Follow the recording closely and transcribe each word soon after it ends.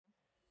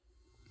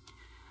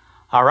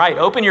All right,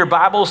 open your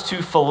Bibles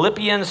to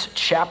Philippians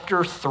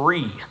chapter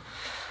 3.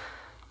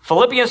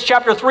 Philippians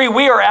chapter 3,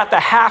 we are at the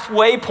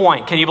halfway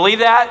point. Can you believe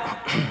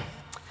that?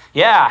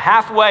 Yeah,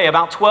 halfway,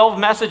 about 12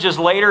 messages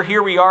later,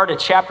 here we are to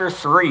chapter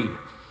 3.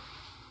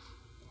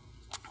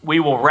 We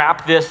will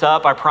wrap this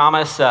up, I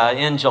promise,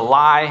 in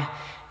July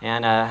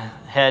and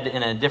head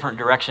in a different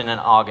direction in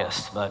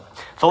August. But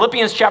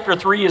Philippians chapter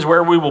 3 is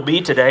where we will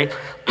be today.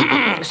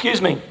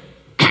 Excuse me.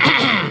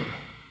 I'm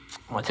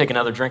going to take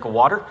another drink of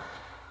water.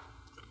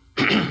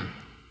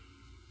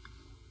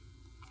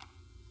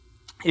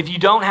 If you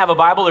don't have a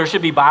Bible, there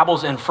should be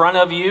Bibles in front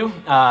of you.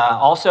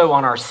 Also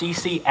on our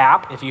CC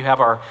app, if you have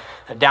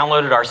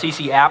downloaded our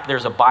CC app,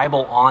 there's a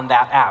Bible on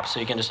that app. So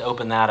you can just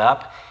open that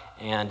up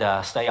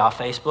and stay off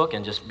Facebook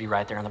and just be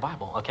right there in the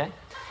Bible, okay?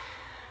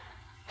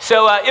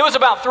 So it was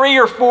about 3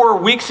 or 4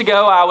 weeks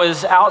ago. I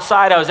was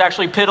outside. I was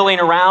actually piddling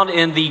around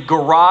in the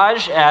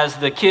garage as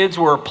the kids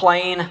were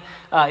playing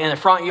in the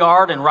front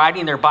yard and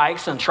riding their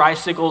bikes and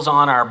tricycles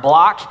on our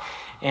block.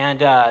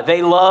 And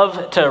they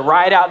love to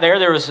ride out there.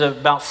 There was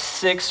about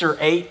 6 or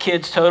 8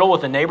 kids total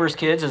with the neighbors'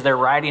 kids as they're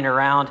riding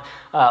around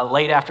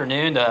late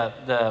afternoon.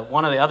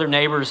 One of the other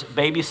neighbors'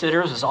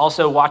 babysitters was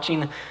also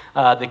watching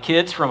the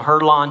kids from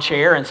her lawn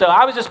chair. And so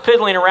I was just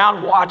piddling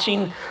around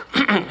watching,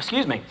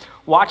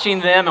 watching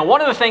them. And one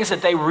of the things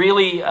that they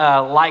really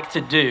like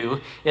to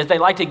do is they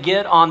like to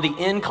get on the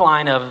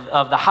incline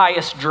of the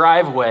highest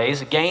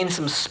driveways, gain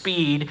some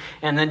speed,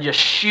 and then just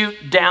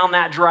shoot down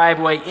that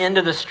driveway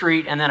into the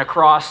street and then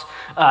across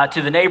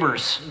to the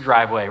neighbor's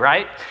driveway,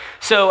 right?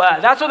 So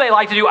that's what they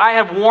like to do. I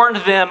have warned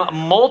them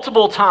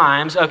multiple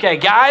times, okay,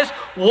 guys,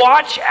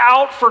 watch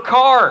out for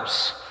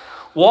cars.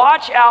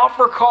 Watch out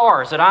for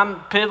cars. And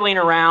I'm piddling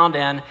around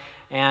and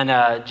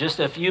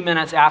just a few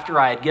minutes after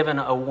I had given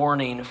a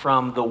warning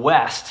from the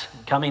west,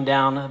 coming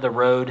down the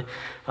road,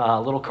 a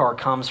little car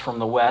comes from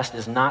the west,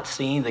 is not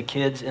seeing the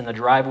kids in the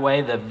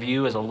driveway. The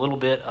view is a little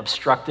bit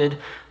obstructed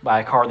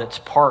by a car that's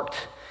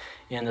parked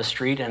in the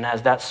street. And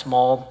as that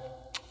small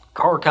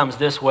car comes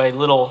this way,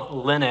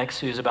 little Lennox,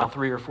 who's about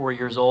 3 or 4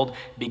 years old,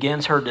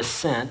 begins her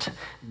descent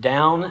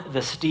down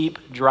the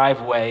steep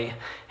driveway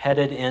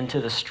headed into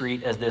the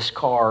street as this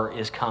car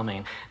is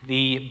coming.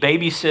 The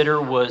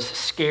babysitter was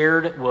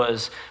scared,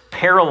 was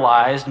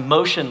paralyzed,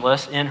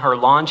 motionless in her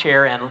lawn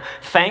chair, and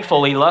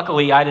thankfully,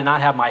 luckily, I did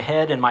not have my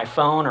head in my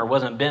phone or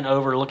wasn't bent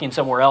over looking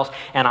somewhere else,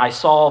 and I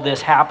saw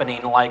this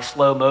happening like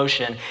slow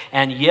motion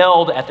and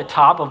yelled at the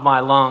top of my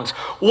lungs,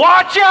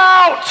 "Watch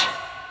out!"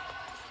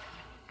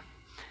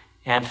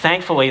 And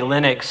thankfully,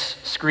 Lennox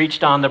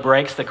screeched on the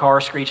brakes, the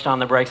car screeched on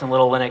the brakes, and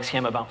little Lennox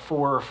came about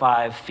 4 or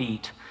 5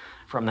 feet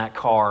from that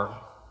car.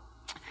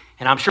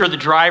 And I'm sure the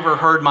driver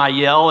heard my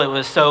yell. It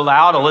was so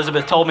loud.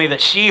 Elizabeth told me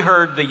that she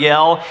heard the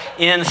yell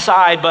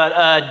inside, but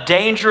a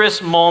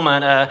dangerous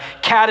moment, a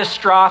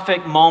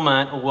catastrophic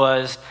moment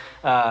was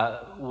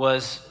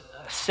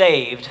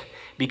saved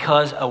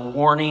because a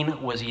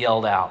warning was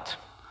yelled out.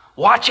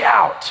 Watch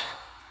out!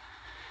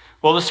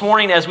 Well, this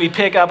morning, as we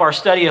pick up our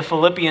study of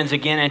Philippians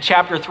again in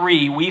chapter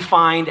 3, we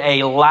find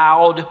a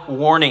loud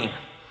warning.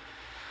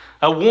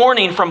 A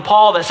warning from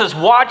Paul that says,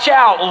 watch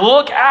out,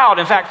 look out.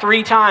 In fact,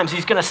 3 times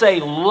he's going to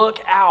say, look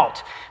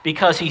out,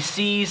 because he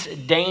sees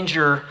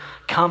danger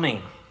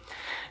coming.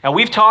 Now,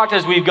 we've talked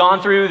as we've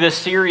gone through this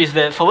series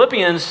that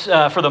Philippians,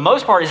 for the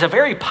most part, is a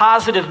very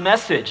positive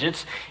message.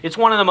 It's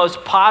one of the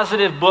most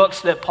positive books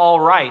that Paul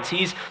writes.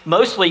 He's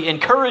mostly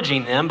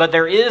encouraging them, but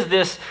there is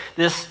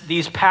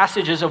these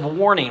passages of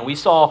warning. We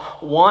saw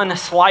one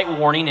slight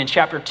warning in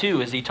chapter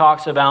 2 as he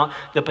talks about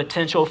the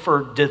potential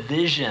for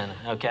division,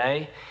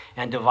 okay,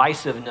 and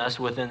divisiveness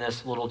within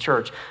this little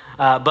church.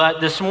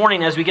 But this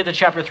morning, as we get to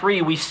chapter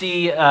 3, we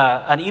see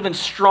an even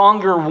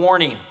stronger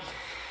warning.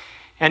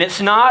 And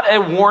it's not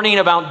a warning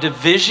about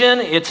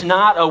division. It's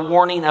not a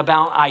warning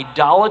about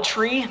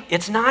idolatry.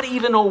 It's not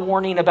even a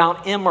warning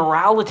about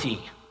immorality.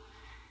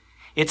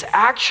 It's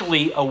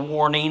actually a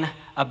warning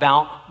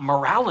about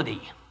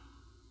morality.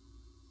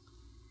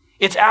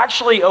 It's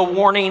actually a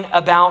warning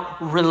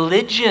about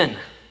religion.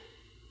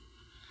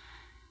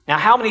 Now,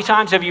 how many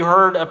times have you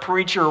heard a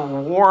preacher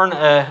warn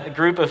a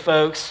group of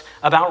folks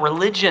about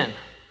religion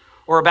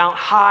or about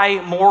high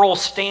moral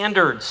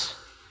standards?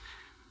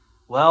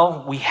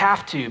 Well, we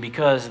have to,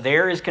 because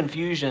there is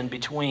confusion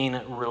between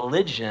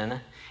religion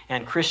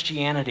and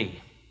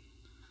Christianity.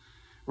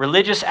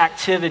 Religious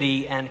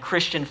activity and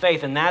Christian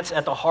faith, and that's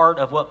at the heart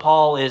of what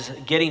Paul is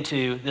getting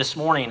to this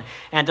morning.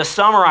 And to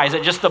summarize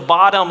it, just the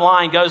bottom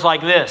line goes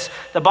like this.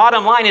 The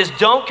bottom line is,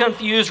 don't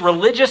confuse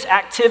religious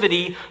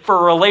activity for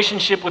a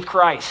relationship with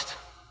Christ.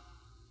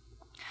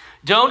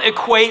 Don't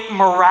equate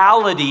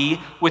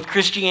morality with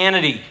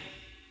Christianity.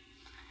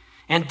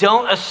 And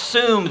don't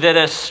assume that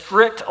a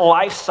strict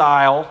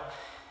lifestyle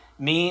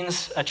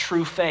means a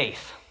true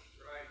faith.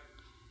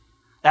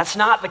 That's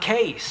not the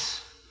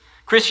case.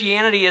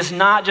 Christianity is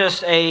not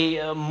just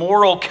a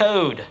moral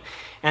code.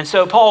 And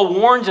so Paul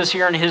warns us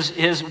here, and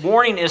his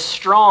warning is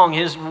strong,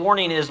 his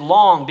warning is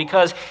long,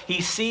 because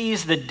he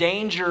sees the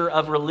danger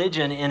of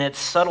religion in its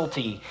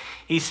subtlety.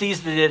 He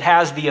sees that it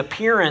has the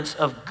appearance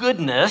of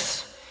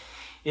goodness.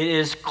 It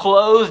is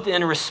clothed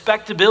in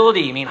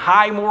respectability,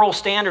 high moral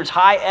standards,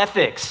 high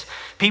ethics,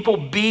 people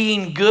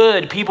being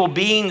good, people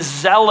being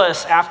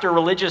zealous after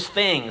religious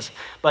things.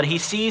 But he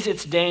sees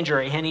its danger,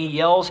 and he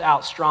yells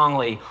out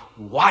strongly,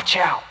 "Watch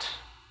out!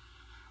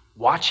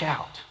 Watch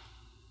out!"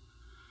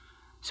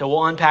 So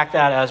we'll unpack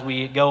that as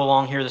we go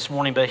along here this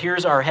morning. But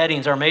here's our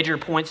headings, our major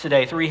points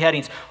today, 3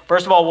 headings.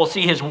 First of all, we'll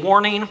see his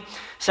warning.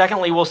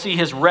 Secondly, we'll see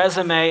his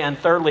resume. And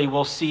thirdly,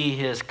 we'll see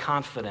his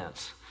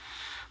confidence.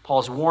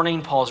 Paul's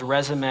warning, Paul's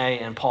resume,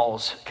 and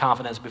Paul's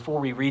confidence. Before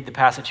we read the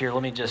passage here,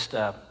 let me just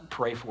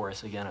pray for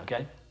us again,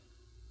 okay?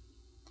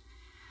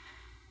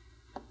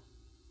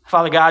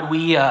 Father God,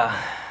 we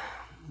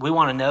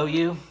want to know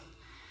you.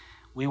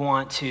 We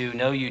want to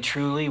know you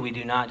truly. We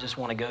do not just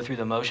want to go through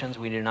the motions.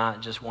 We do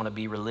not just want to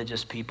be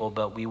religious people,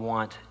 but we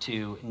want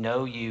to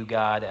know you,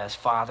 God, as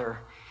Father,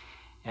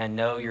 and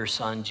know your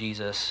Son,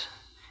 Jesus,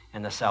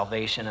 and the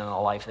salvation and the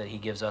life that he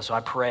gives us. So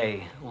I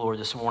pray, Lord,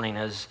 this morning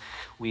as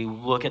we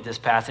look at this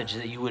passage,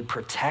 that you would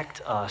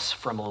protect us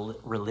from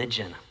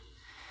religion,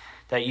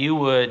 that you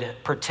would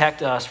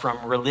protect us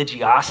from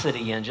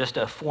religiosity and just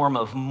a form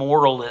of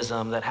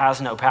moralism that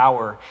has no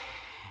power,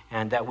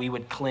 and that we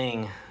would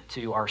cling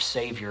to our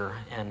Savior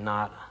and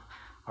not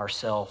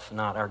ourselves,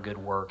 not our good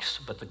works,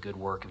 but the good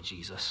work of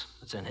Jesus.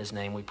 It's in his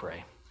name we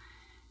pray.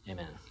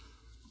 Amen.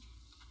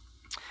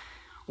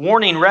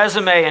 Warning,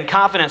 resume, and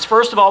confidence.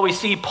 First of all, we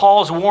see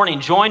Paul's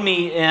warning. Join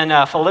me in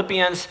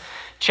Philippians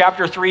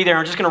chapter 3 there.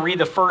 I'm just going to read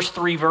the first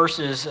 3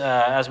 verses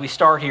as we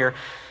start here.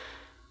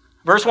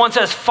 Verse 1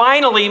 says,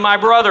 "Finally, my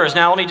brothers."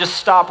 Now, let me just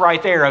stop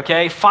right there,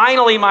 okay?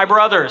 Finally, my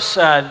brothers.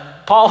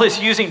 Paul is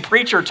using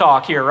preacher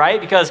talk here,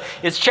 right? Because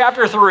it's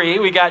chapter 3.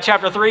 We got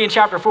chapter 3 and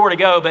chapter 4 to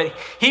go, but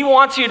he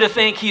wants you to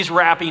think he's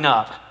wrapping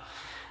up.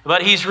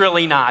 But he's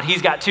really not.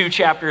 He's got 2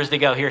 chapters to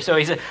go here. So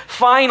he said,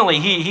 finally,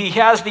 he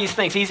has these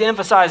things. He's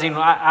emphasizing,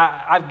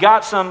 I've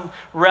got some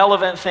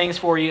relevant things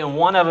for you, and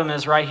one of them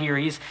is right here.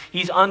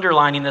 He's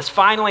underlining this.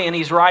 Finally, and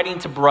he's writing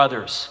to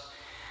brothers.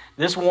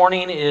 This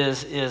warning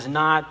is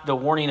not the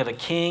warning of a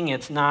king.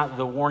 It's not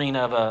the warning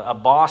of a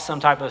boss, some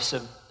type of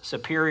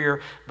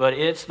superior, but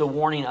it's the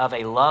warning of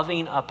a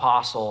loving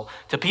apostle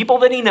to people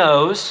that he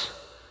knows,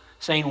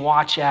 saying,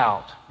 watch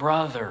out,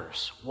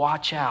 brothers,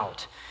 watch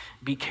out,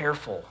 be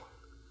careful.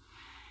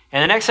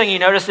 And the next thing you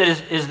notice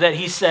is that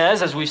he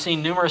says, as we've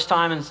seen numerous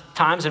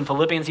times in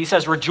Philippians, he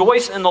says,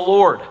 rejoice in the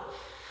Lord.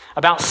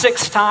 About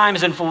 6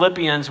 times in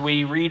Philippians,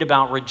 we read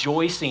about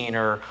rejoicing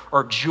or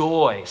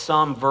joy,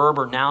 some verb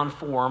or noun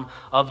form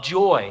of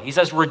joy. He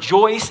says,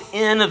 rejoice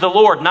in the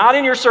Lord, not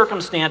in your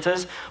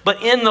circumstances,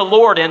 but in the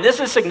Lord. And this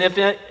is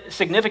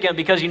significant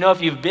because,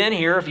 if you've been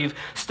here, if you've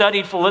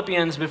studied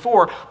Philippians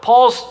before,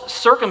 Paul's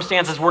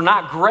circumstances were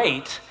not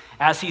great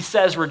as he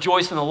says,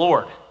 rejoice in the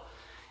Lord.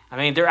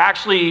 They're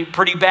actually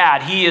pretty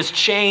bad. He is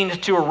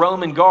chained to a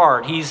Roman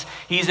guard. He's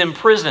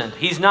imprisoned.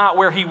 He's not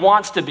where he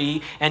wants to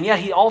be. And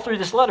yet, all through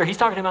this letter, he's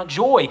talking about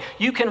joy.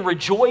 You can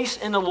rejoice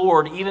in the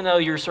Lord even though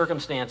your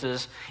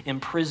circumstances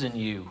imprison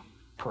you,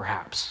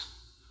 perhaps.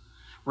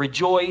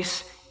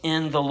 Rejoice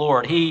in the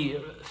Lord. He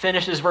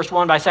finishes verse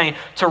 1 by saying,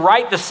 to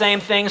write the same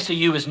things to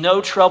you is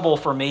no trouble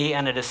for me,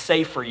 and it is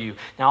safe for you.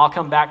 Now, I'll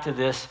come back to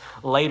this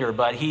later,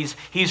 but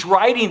he's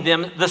writing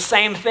them the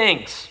same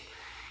things.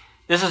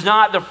 This is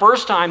not the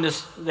first time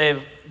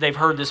they've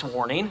heard this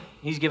warning.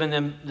 He's given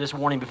them this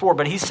warning before,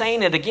 but he's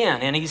saying it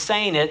again, and he's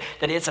saying it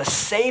that it's a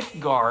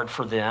safeguard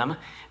for them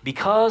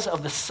because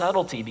of the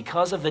subtlety,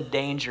 because of the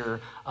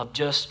danger of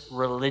just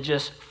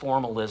religious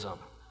formalism.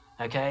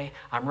 Okay?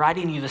 I'm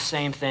writing you the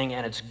same thing,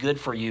 and it's good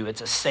for you.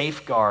 It's a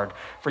safeguard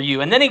for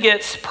you. And then he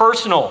gets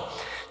personal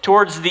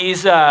towards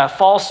these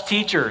false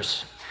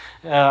teachers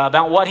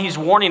about what he's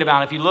warning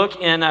about. If you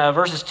look in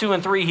verses 2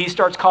 and 3, he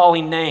starts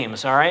calling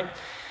names, all right?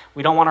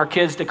 We don't want our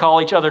kids to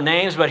call each other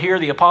names, but here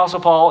the Apostle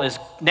Paul is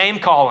name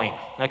calling,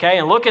 okay?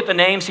 And look at the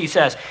names he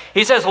says.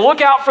 He says, look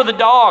out for the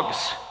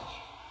dogs.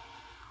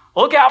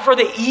 Look out for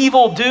the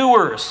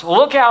evildoers.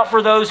 Look out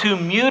for those who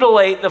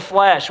mutilate the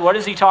flesh. What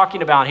is he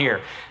talking about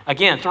here?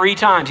 Again, 3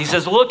 times. He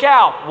says, look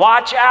out,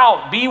 watch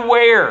out,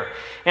 beware.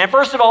 And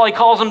first of all, he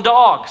calls them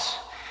dogs.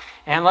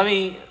 And let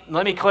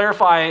me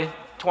clarify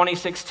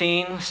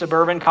 2016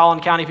 suburban Collin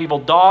County people.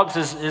 Dogs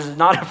is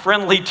not a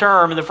friendly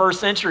term in the first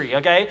century,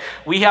 okay?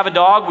 We have a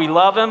dog. We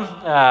love him.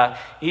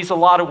 He's a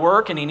lot of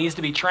work and he needs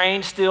to be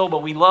trained still,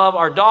 but we love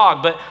our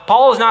dog. But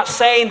Paul is not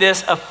saying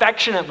this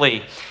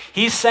affectionately.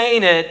 He's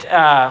saying it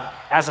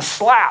as a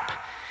slap.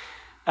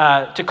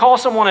 To call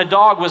someone a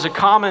dog was a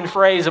common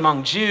phrase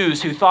among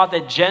Jews who thought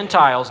that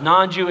Gentiles,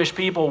 non-Jewish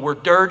people, were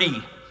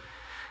dirty.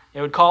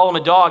 They would call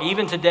them a dog.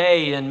 Even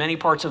today, in many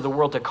parts of the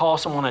world, to call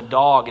someone a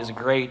dog is a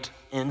great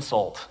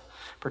insult.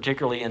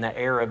 particularly in the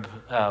Arab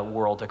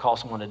world, to call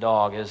someone a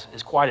dog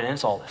is quite an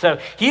insult. So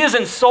he is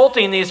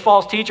insulting these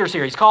false teachers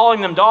here. He's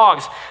calling them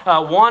dogs.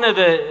 One of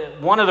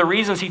the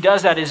reasons he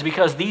does that is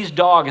because these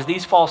dogs,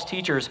 these false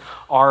teachers,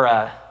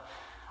 are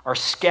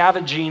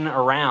scavenging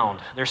around.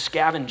 They're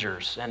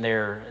scavengers, and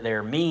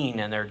they're mean,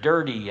 and they're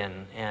dirty,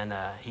 and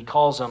he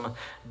calls them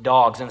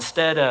dogs.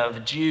 Instead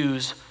of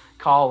Jews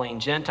calling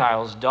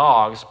Gentiles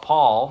dogs,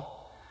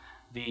 Paul,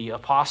 the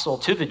apostle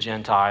to the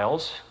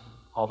Gentiles,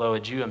 although a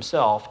Jew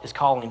himself, is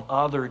calling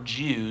other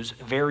Jews,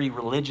 very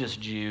religious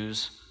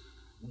Jews,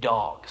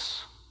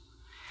 dogs.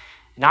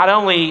 Not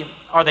only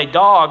are they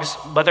dogs,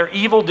 but they're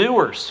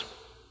evildoers.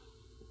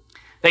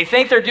 They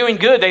think they're doing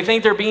good. They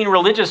think they're being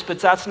religious, but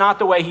that's not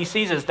the way he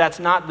sees it. That's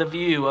not the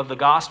view of the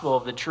gospel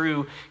of the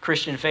true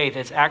Christian faith.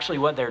 It's actually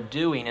what they're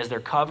doing is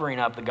they're covering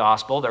up the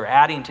gospel. They're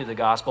adding to the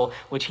gospel,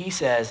 which he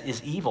says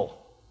is evil.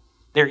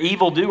 They're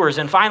evildoers.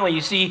 And finally,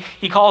 you see,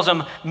 he calls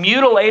them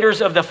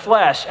mutilators of the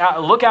flesh.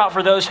 Look out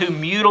for those who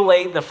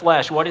mutilate the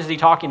flesh. What is he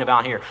talking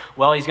about here?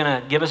 Well, he's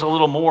going to give us a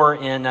little more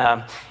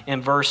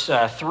in verse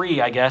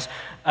 3, I guess.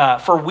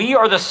 For we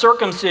are the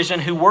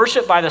circumcision who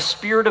worship by the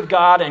Spirit of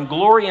God and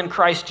glory in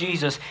Christ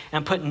Jesus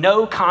and put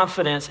no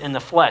confidence in the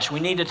flesh. We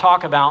need to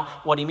talk about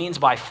what he means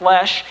by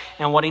flesh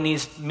and what he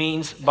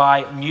means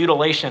by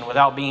mutilation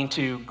without being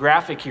too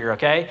graphic here,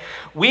 okay?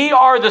 We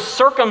are the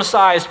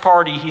circumcised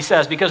party, he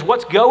says, because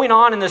what's going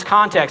on in this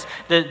context,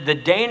 the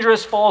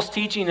dangerous false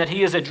teaching that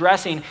he is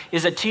addressing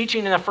is a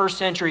teaching in the first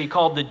century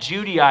called the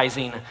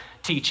Judaizing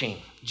teaching.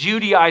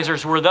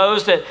 Judaizers were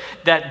those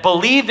that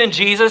believed in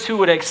Jesus, who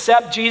would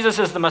accept Jesus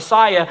as the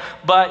Messiah,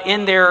 but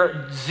in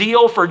their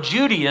zeal for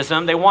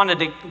Judaism, they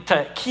wanted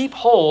to keep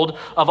hold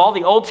of all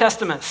the Old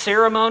Testament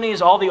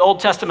ceremonies, all the Old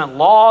Testament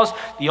laws,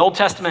 the Old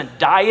Testament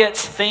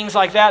diets, things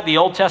like that, the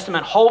Old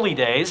Testament holy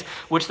days,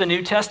 which the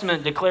New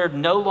Testament declared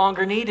no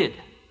longer needed.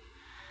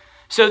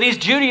 So these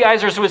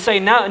Judaizers would say,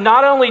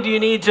 not only do you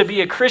need to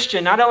be a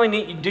Christian, not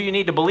only do you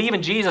need to believe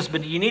in Jesus,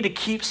 but you need to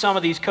keep some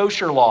of these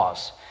kosher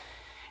laws.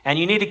 And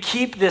you need to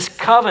keep this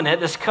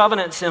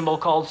covenant symbol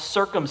called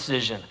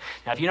circumcision.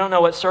 Now, if you don't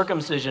know what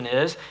circumcision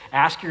is,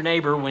 ask your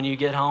neighbor when you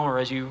get home or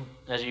as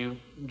you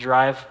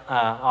drive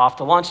off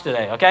to lunch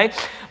today, okay?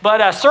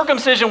 But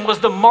circumcision was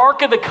the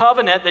mark of the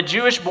covenant that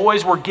Jewish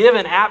boys were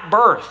given at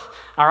birth.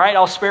 All right,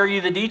 I'll spare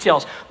you the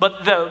details.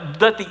 But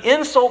the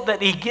insult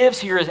that he gives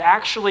here is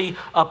actually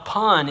a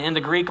pun in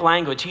the Greek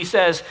language. He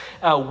says,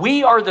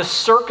 we are the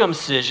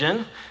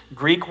circumcision,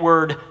 Greek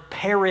word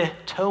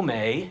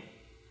peritome,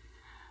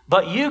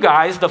 but you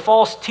guys, the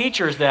false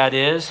teachers that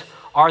is,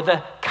 are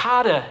the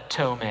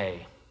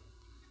katatome.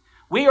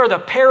 We are the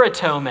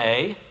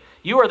peritome,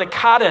 you are the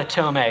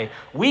katatome.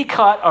 We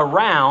cut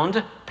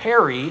around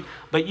peri,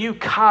 but you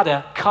cut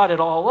it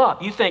all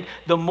up. You think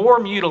the more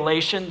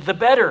mutilation, the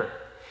better.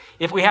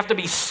 If we have to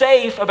be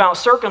safe about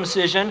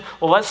circumcision,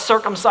 well, let's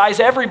circumcise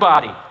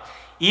everybody,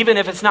 even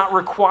if it's not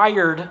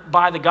required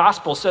by the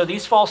gospel. So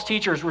these false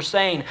teachers were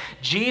saying,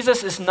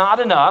 Jesus is not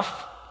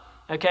enough.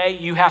 Okay,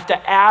 you have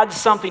to add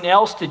something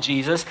else to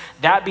Jesus,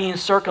 that being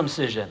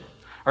circumcision,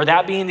 or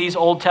that being these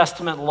Old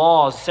Testament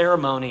laws,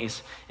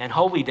 ceremonies, and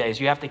holy days.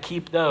 You have to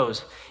keep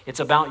those.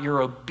 It's about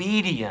your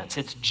obedience.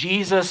 It's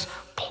Jesus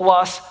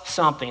plus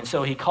something.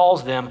 So he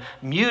calls them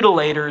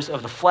mutilators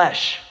of the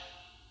flesh.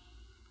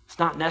 It's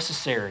not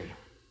necessary.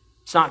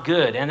 It's not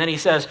good. And then he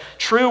says,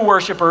 true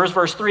worshipers,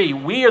 verse 3,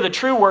 we are the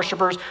true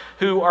worshipers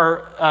we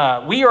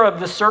are of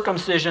the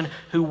circumcision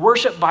who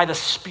worship by the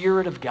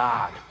Spirit of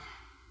God.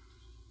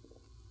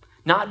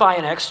 Not by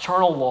an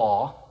external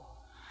law,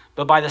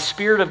 but by the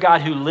Spirit of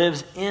God who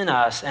lives in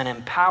us and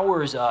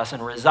empowers us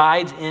and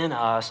resides in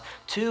us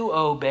to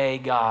obey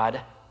God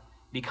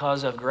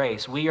because of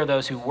grace. We are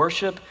those who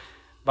worship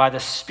by the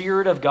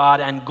Spirit of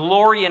God and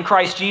glory in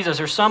Christ Jesus.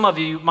 Or some of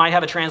you might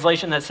have a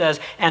translation that says,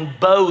 and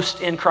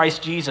boast in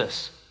Christ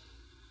Jesus.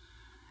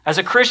 As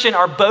a Christian,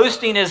 our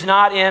boasting is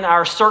not in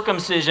our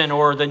circumcision,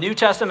 or the New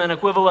Testament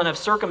equivalent of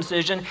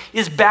circumcision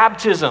is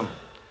baptism.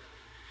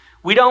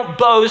 We don't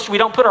boast, we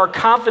don't put our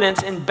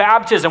confidence in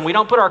baptism. We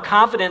don't put our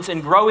confidence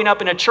in growing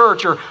up in a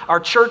church or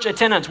our church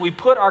attendance. We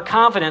put our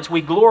confidence,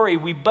 we glory,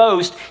 we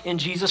boast in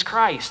Jesus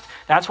Christ.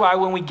 That's why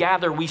when we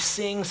gather, we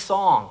sing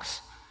songs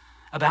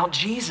about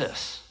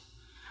Jesus.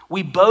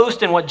 We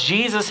boast in what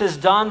Jesus has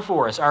done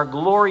for us. Our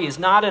glory is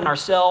not in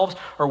ourselves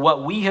or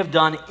what we have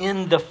done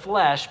in the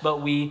flesh,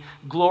 but we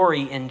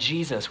glory in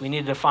Jesus. We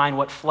need to define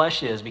what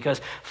flesh is, because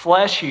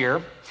flesh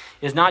here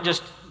is not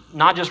just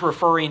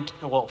referring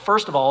to, well,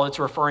 first of all, it's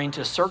referring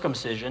to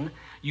circumcision.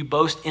 You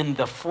boast in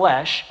the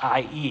flesh,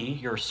 i.e.,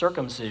 your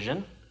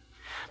circumcision.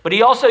 But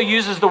he also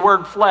uses the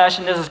word flesh,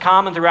 and this is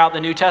common throughout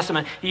the New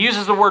Testament. He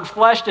uses the word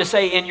flesh to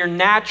say in your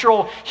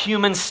natural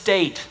human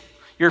state,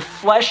 your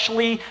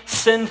fleshly,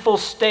 sinful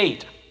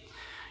state,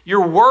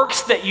 your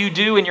works that you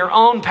do in your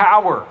own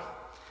power,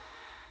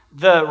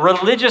 the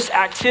religious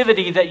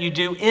activity that you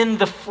do in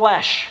the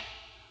flesh,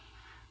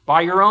 by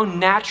your own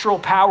natural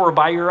power,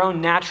 by your own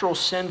natural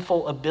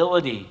sinful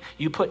ability.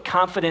 You put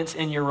confidence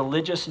in your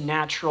religious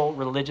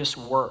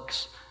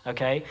works,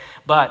 okay?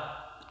 But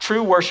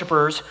true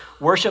worshipers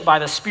worship by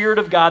the Spirit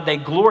of God. They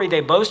glory,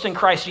 they boast in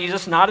Christ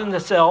Jesus, not in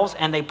themselves,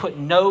 and they put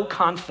no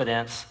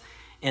confidence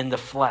in the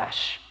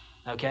flesh,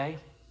 okay?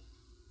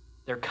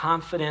 Their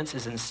confidence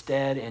is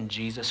instead in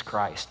Jesus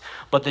Christ.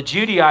 But the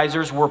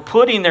Judaizers were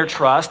putting their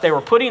trust, they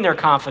were putting their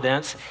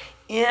confidence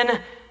in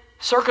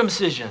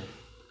circumcision,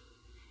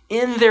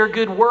 in their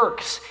good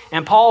works.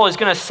 And Paul is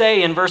going to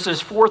say in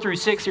verses 4 through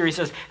 6 here, he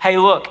says, hey,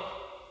 look,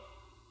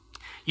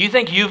 you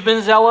think you've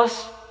been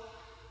zealous?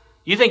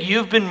 You think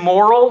you've been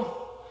moral?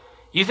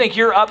 You think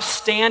you're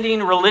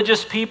upstanding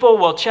religious people?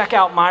 Well, check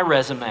out my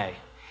resume.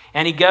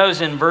 And he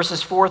goes in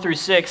verses 4 through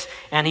 6,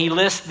 and he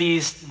lists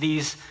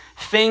these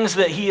things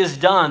that he has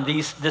done,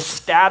 the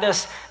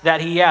status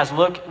that he has.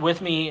 Look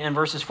with me in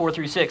verses 4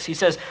 through 6. He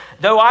says,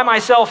 though I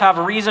myself have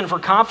a reason for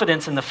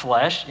confidence in the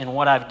flesh, in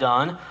what I've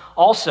done,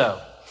 also,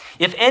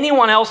 if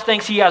anyone else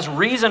thinks he has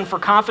reason for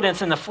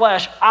confidence in the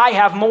flesh, I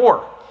have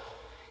more.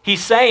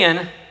 He's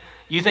saying,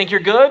 you think you're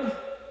good?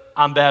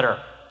 I'm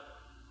better.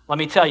 Let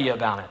me tell you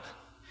about it.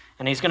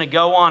 And he's going to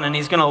go on and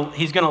he's going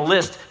to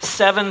list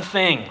 7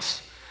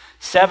 things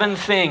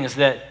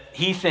that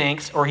he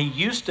thinks, or he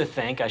used to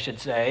think, I should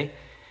say,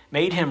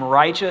 made him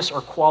righteous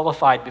or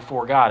qualified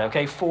before God.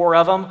 Okay, 4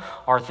 of them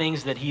are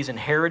things that he's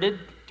inherited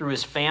through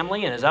his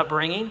family and his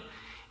upbringing.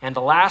 And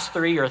the last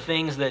 3 are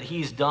things that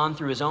he's done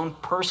through his own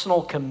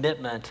personal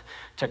commitment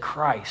to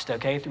Christ,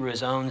 okay, through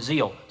his own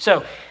zeal.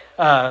 So,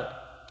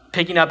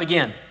 picking up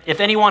again,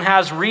 if anyone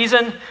has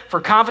reason for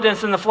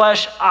confidence in the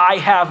flesh, I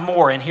have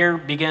more. And here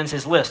begins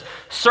his list.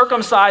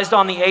 Circumcised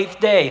on the 8th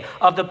day,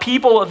 of the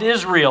people of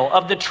Israel,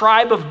 of the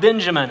tribe of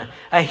Benjamin,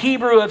 a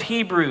Hebrew of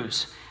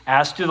Hebrews,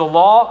 as to the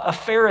law, a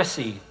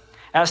Pharisee,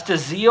 as to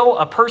zeal,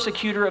 a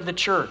persecutor of the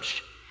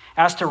church,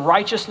 as to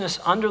righteousness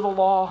under the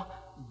law,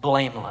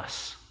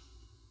 blameless.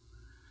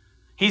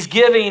 He's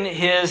giving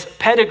his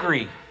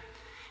pedigree.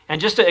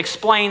 And just to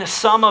explain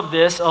some of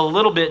this a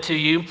little bit to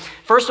you,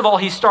 first of all,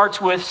 he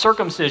starts with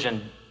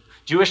circumcision.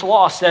 Jewish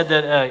law said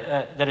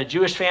that a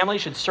Jewish family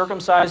should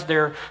circumcise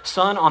their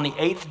son on the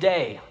 8th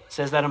day. It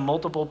says that in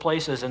multiple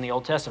places in the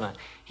Old Testament.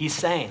 He's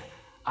saying,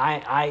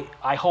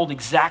 I hold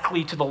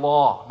exactly to the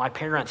law. My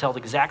parents held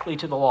exactly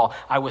to the law.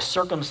 I was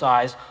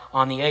circumcised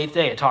on the 8th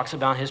day. It talks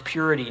about his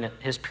purity,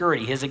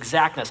 his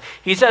exactness.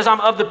 He says,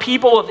 I'm of the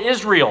people of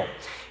Israel.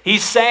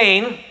 He's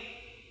saying,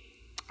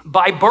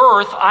 by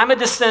birth, I'm a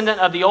descendant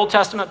of the Old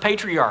Testament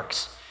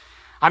patriarchs.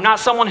 I'm not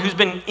someone who's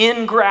been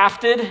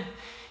ingrafted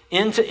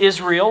into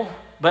Israel,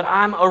 but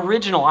I'm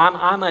original.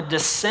 I'm a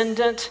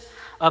descendant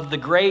of the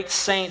great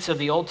saints of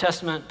the Old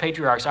Testament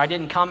patriarchs. I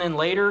didn't come in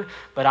later,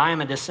 but I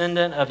am a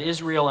descendant of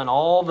Israel and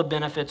all the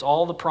benefits,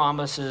 all the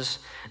promises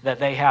that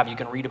they have. You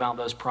can read about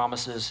those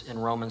promises in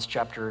Romans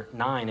chapter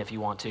 9 if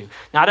you want to.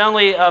 Not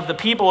only of the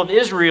people of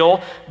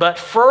Israel, but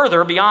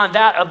further beyond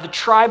that, of the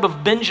tribe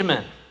of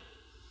Benjamin.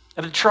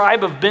 Of the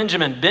tribe of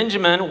Benjamin.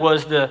 Benjamin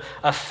was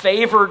a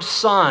favored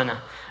son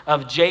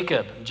of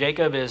Jacob.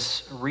 Jacob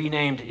is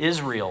renamed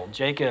Israel.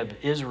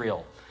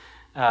 Israel.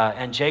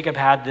 And Jacob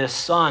had this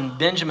son,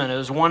 Benjamin. It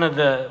was one of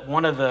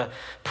the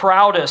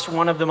proudest,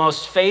 one of the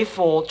most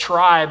faithful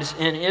tribes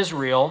in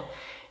Israel.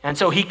 And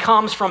so he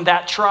comes from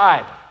that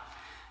tribe.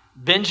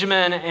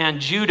 Benjamin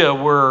and Judah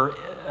were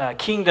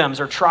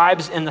kingdoms or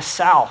tribes in the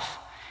south.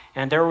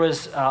 And there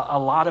was a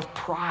lot of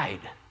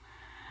pride.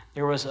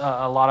 There was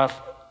a lot of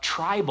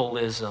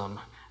tribalism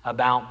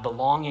about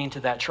belonging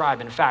to that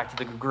tribe. In fact,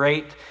 the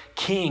great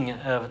king,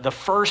 the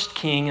first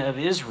king of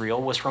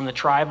Israel was from the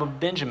tribe of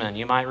Benjamin.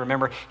 You might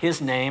remember his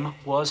name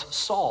was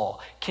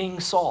Saul, King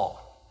Saul.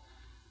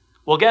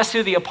 Well, guess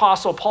who the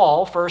Apostle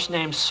Paul, first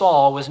named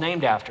Saul, was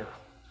named after?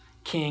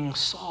 King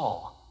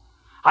Saul.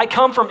 I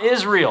come from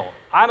Israel.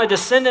 I'm a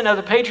descendant of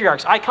the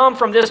patriarchs. I come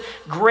from this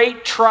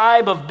great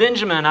tribe of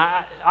Benjamin.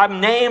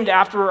 I'm named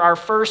after our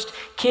first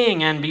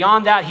king. And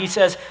beyond that, he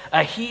says,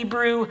 a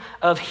Hebrew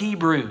of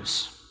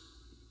Hebrews.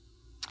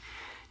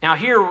 Now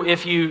here,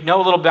 if you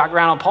know a little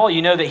background on Paul,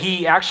 you know that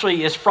he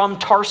actually is from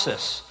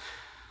Tarsus.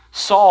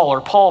 Saul or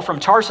Paul from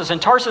Tarsus.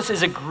 And Tarsus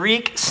is a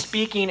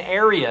Greek-speaking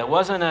area. It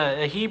wasn't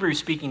a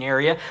Hebrew-speaking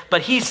area.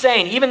 But he's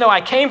saying, even though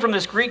I came from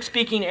this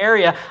Greek-speaking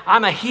area,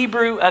 I'm a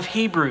Hebrew of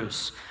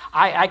Hebrews.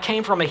 I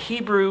came from a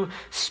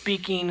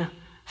Hebrew-speaking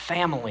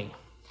family.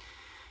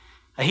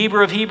 A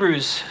Hebrew of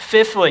Hebrews.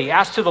 Fifthly,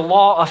 as to the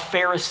law, a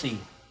Pharisee.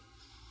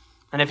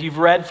 And if you've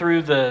read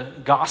through the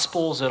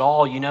Gospels at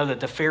all, you know that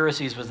the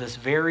Pharisees was this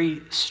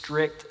very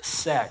strict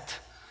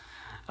sect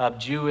of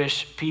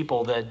Jewish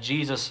people that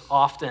Jesus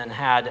often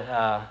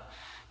had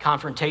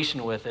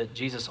confrontation with it.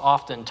 Jesus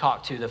often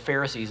talked to the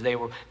Pharisees. They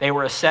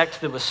were a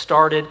sect that was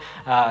started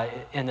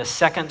in the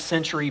 2nd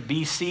century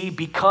BC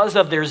because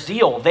of their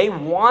zeal. They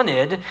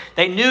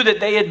knew that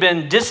they had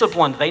been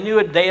disciplined. They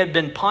knew they had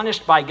been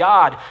punished by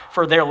God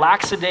for their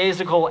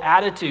lackadaisical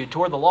attitude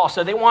toward the law.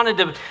 So they wanted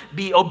to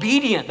be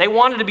obedient. They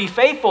wanted to be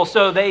faithful.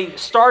 So they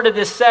started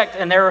this sect,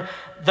 and they're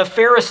the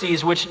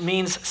Pharisees, which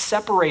means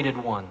separated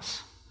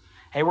ones.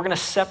 Hey, we're going to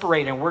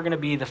separate, and we're going to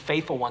be the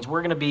faithful ones.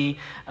 We're going to be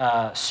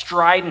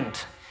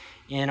strident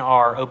in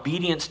our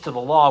obedience to the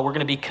law, we're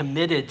going to be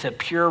committed to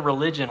pure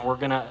religion. We're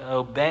going to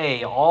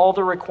obey all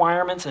the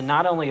requirements, and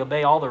not only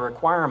obey all the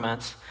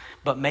requirements,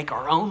 but make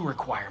our own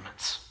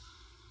requirements.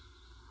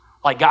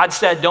 Like God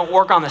said, don't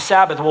work on the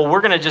Sabbath. Well,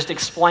 we're going to just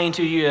explain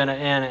to you in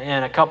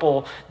a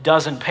couple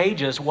dozen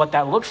pages what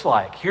that looks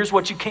like. Here's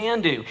what you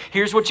can do.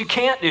 Here's what you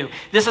can't do.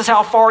 This is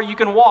how far you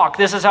can walk.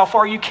 This is how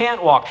far you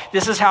can't walk.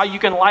 This is how you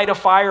can light a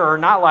fire or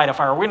not light a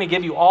fire. We're going to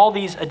give you all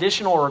these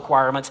additional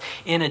requirements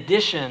in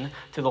addition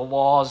to the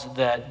laws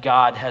that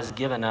God has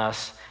given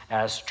us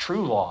as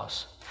true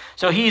laws.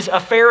 So he's a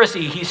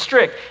Pharisee. He's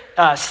strict.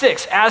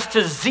 6, as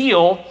to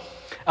zeal,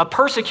 a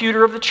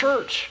persecutor of the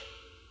church.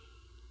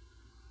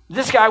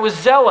 This guy was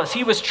zealous.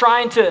 He was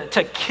trying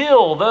to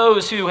kill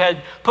those who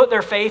had put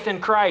their faith in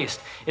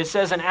Christ. It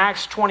says in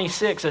Acts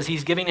 26, as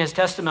he's giving his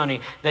testimony,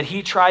 that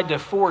he tried to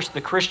force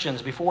the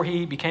Christians, before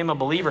he became a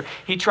believer,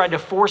 he tried to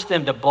force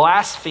them to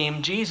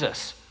blaspheme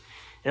Jesus.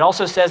 It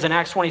also says in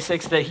Acts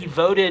 26 that he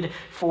voted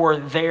for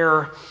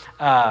them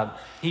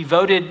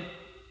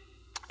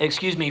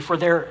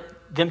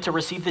to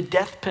receive the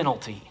death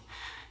penalty.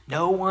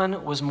 No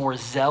one was more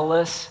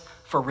zealous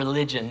for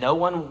religion. No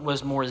one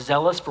was more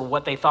zealous for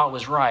what they thought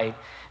was right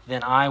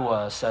than I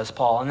was, says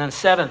Paul. And then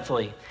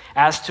 7thly,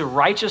 as to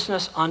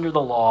righteousness under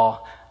the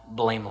law,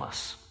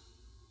 blameless.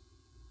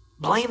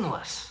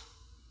 Blameless.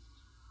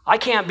 I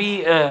can't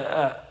be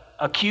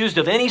accused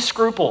of any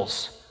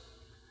scruples.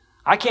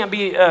 I can't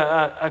be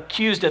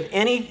accused of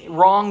any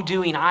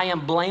wrongdoing. I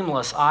am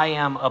blameless. I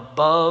am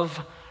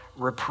above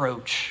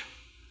reproach.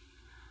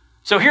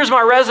 So here's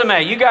my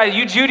resume. You guys,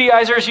 you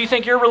Judaizers, you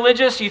think you're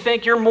religious, you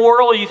think you're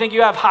moral, you think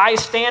you have high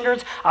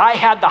standards. I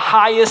had the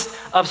highest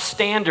of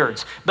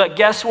standards. But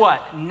guess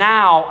what?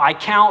 Now I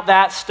count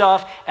that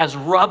stuff as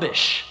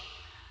rubbish,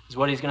 is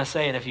what he's going to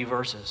say in a few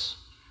verses.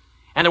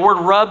 And the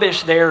word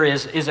rubbish there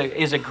is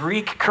a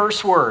Greek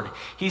curse word.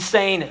 He's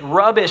saying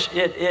rubbish,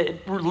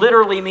 it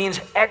literally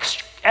means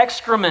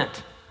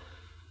excrement,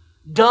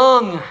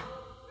 dung.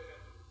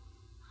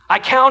 I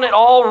count it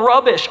all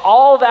rubbish,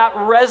 all that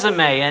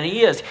resume, and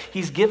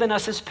he's given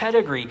us his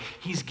pedigree.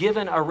 He's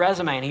given a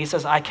resume, and he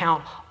says, I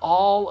count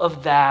all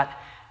of that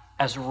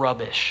as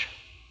rubbish.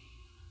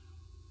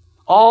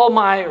 All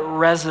my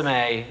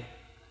resume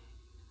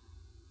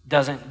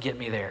doesn't get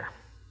me there.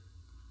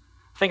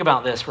 Think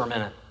about this for a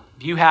minute.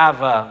 You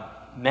have,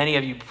 many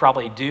of you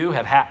probably do,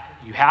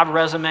 you have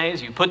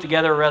resumes, you put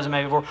together a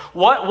resume before.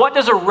 What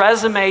does a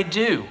resume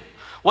do?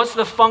 What's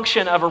the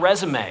function of a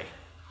resume?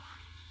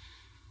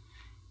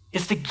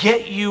 It's to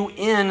get you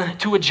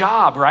into a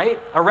job, right?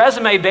 A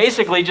resume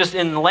basically, just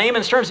in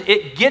layman's terms,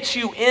 it gets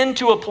you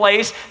into a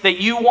place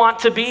that you want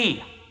to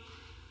be.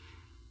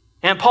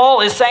 And Paul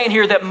is saying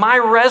here that my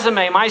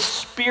resume, my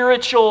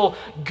spiritual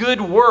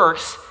good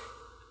works,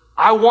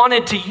 I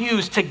wanted to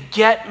use to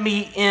get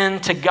me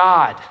into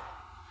God.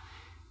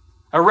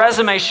 A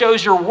resume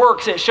shows your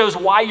works. It shows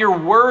why you're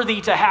worthy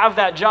to have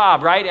that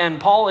job, right? And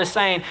Paul is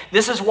saying,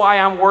 this is why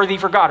I'm worthy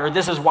for God, or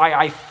this is why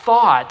I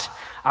thought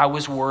I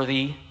was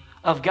worthy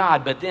of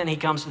God. But then he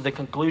comes to the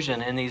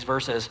conclusion in these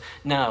verses,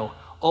 no,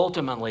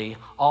 ultimately,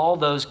 all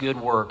those good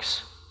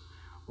works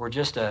were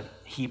just a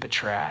heap of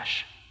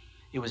trash.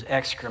 It was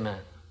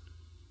excrement.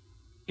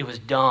 It was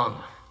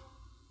dung.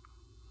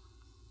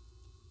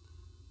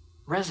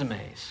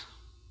 Resumes.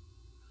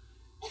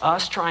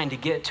 Us trying to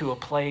get to a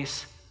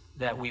place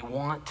that we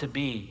want to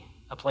be,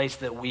 a place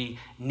that we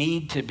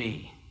need to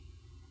be.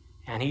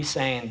 And he's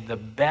saying the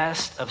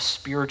best of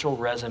spiritual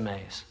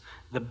resumes,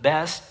 the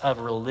best of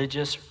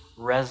religious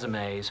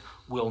resumes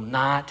will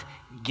not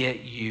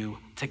get you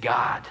to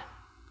God,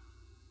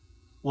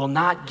 will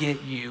not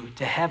get you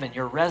to heaven.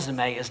 Your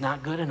resume is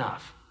not good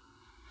enough.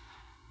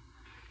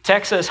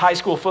 Texas high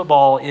school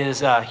football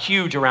is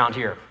huge around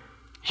here.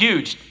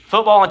 Huge.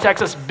 Football in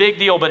Texas, big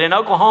deal. But in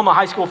Oklahoma,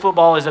 high school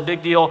football is a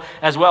big deal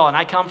as well. And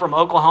I come from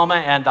Oklahoma,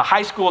 and the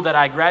high school that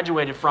I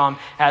graduated from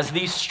has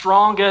the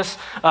strongest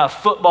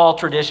football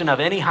tradition of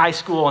any high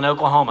school in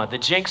Oklahoma. The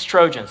Jinx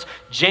Trojans.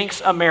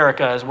 Jinx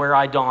America is where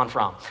I dawn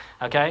from.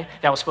 Okay?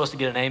 That was supposed to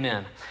get an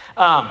amen.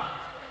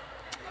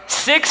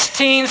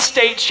 16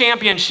 state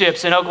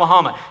championships in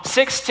Oklahoma.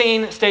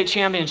 16 state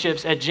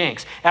championships at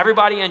Jinx.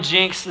 Everybody in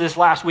Jinx this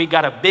last week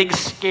got a big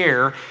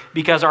scare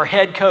because our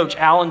head coach,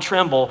 Alan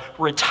Trimble,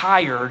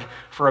 retired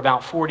for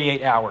about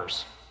 48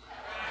 hours.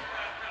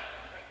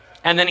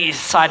 And then he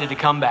decided to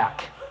come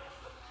back.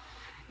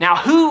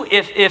 Now,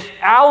 if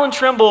Alan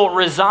Trimble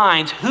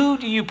resigns, who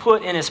do you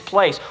put in his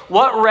place?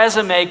 What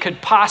resume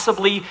could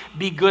possibly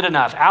be good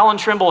enough? Alan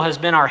Trimble has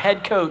been our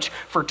head coach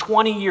for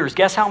 20 years.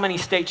 Guess how many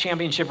state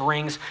championship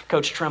rings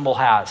Coach Trimble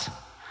has?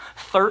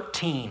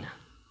 13.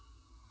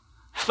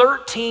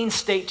 13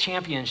 state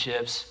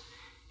championships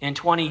in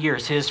 20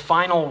 years. His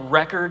final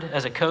record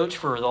as a coach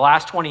for the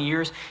last 20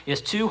 years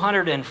is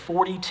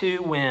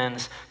 242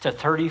 wins to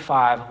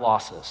 35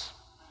 losses.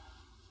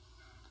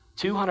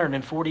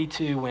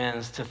 242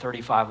 wins to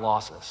 35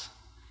 losses.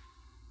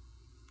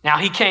 Now,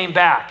 he came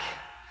back,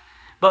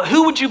 But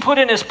who would you put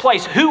in his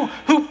place? Who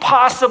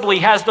possibly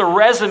has the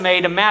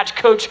resume to match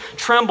Coach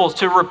Trimble's,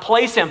 to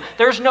replace him?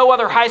 There's no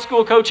other high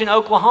school coach in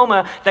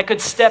Oklahoma that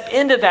could step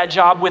into that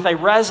job with a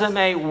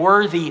resume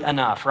worthy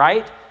enough,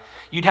 right?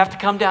 You'd have to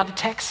come down to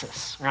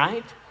Texas,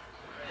 right?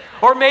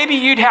 Or maybe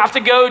you'd have to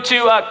go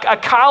to a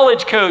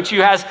college coach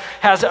who has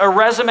a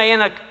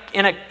resume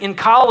in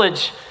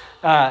college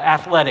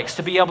athletics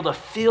to be able to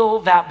fill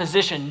that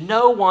position.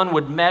 No one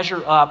would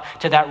measure up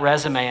to that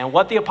resume. And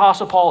what the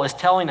Apostle Paul is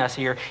telling us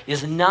here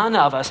is none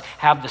of us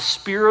have the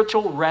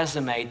spiritual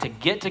resume to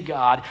get to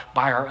God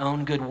by our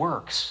own good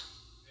works.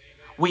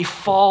 We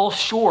fall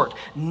short.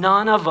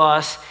 None of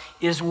us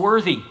is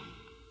worthy.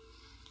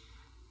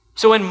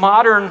 So in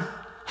modern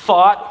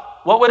thought,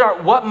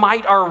 what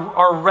might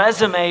our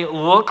resume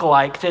look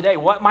like today?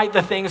 What might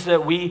the things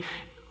that we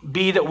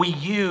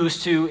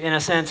use to, in a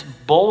sense,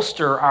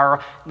 bolster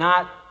our,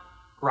 not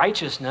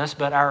righteousness,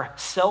 but our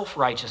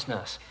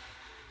self-righteousness?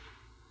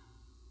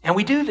 And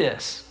we do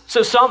this.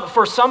 So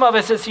for some of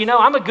us, it's,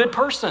 I'm a good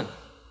person.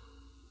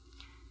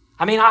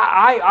 I mean,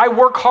 I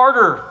work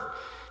harder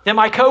than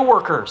my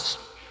coworkers.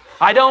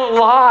 I don't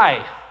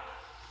lie.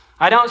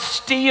 I don't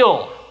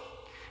steal.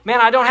 Man,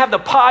 I don't have the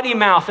potty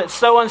mouth that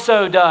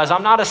so-and-so does.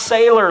 I'm not a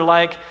sailor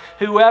like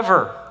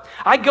whoever.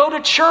 I go to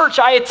church.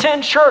 I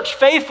attend church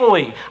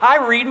faithfully.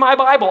 I read my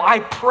Bible. I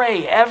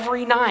pray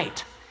every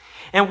night.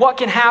 And what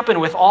can happen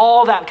with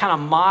all that kind of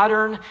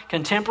modern,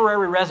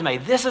 contemporary resume?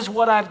 This is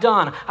what I've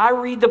done. I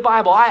read the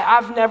Bible.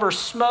 I've never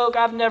smoked.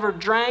 I've never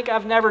drank.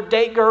 I've never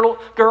dated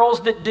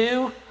girls that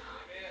do.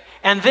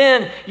 And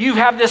then you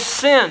have this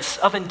sense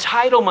of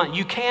entitlement.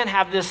 You can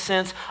have this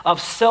sense of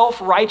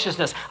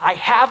self-righteousness. I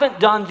haven't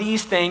done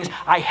these things.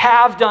 I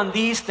have done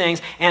these things.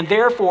 And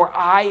therefore,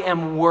 I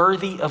am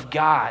worthy of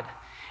God.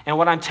 And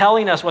what I'm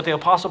telling us, what the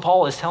Apostle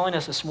Paul is telling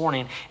us this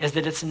morning, is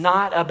that it's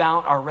not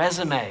about our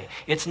resume.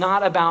 It's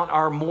not about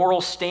our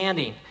moral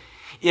standing.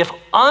 If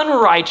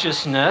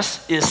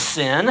unrighteousness is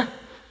sin,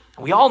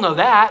 we all know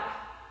that.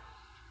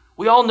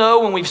 We all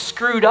know when we've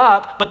screwed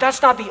up, but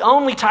that's not the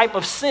only type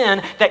of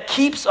sin that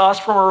keeps us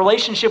from a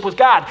relationship with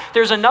God.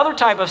 There's another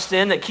type of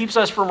sin that keeps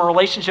us from a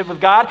relationship with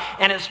God,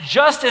 and it's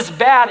just as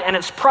bad, and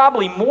it's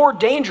probably more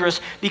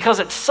dangerous because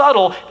it's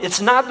subtle.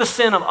 It's not the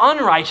sin of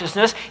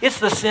unrighteousness,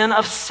 it's the sin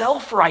of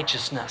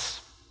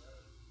self-righteousness.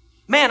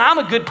 Man, I'm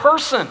a good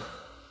person.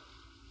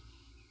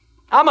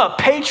 I'm a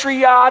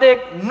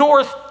patriotic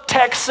North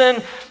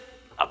Texan,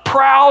 a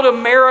proud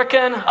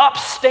American,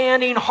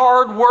 upstanding,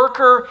 hard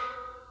worker.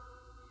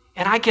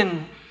 And I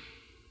can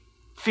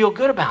feel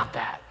good about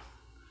that.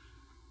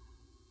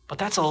 But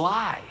that's a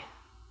lie,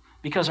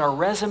 because our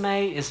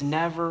resume is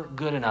never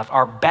good enough.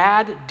 Our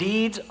bad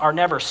deeds are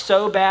never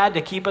so bad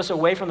to keep us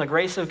away from the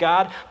grace of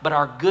God, but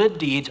our good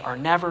deeds are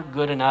never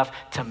good enough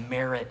to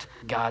merit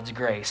God's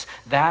grace.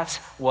 That's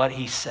what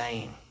he's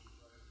saying.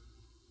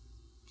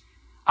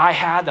 I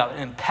had an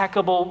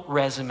impeccable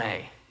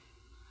resume,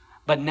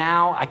 but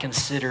now I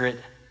consider it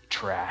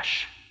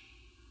trash.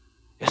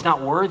 It's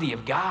not worthy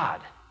of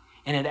God.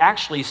 And it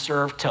actually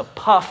served to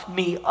puff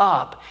me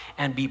up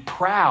and be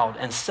proud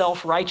and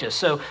self-righteous.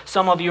 So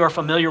some of you are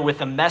familiar with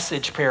the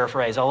Message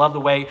paraphrase. I love the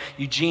way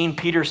Eugene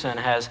Peterson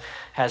has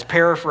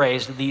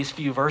paraphrased these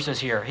few verses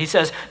here. He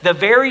says, the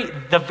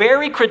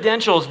very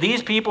credentials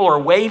these people are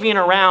waving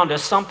around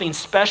as something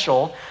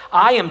special,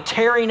 I am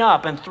tearing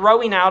up and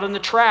throwing out in the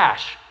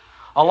trash,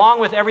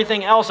 along with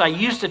everything else I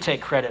used to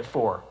take credit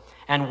for.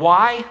 And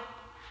why?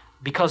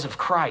 Because of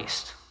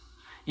Christ.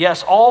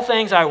 Yes, all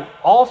things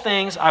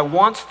I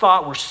once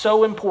thought were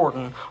so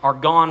important are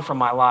gone from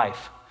my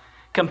life.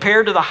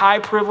 Compared to the high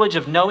privilege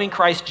of knowing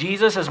Christ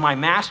Jesus as my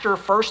master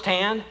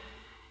firsthand,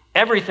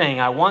 everything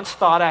I once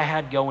thought I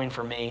had going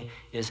for me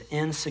is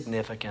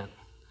insignificant,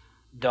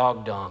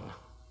 dog dung.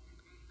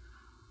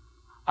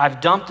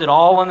 I've dumped it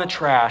all in the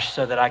trash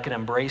so that I could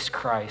embrace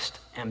Christ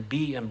and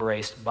be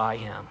embraced by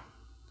him.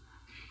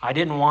 I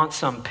didn't want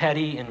some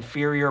petty,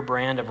 inferior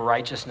brand of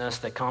righteousness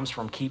that comes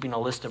from keeping a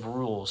list of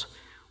rules,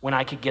 when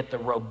I could get the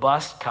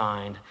robust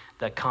kind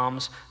that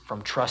comes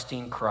from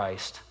trusting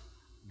Christ,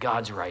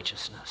 God's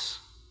righteousness.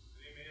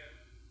 Amen.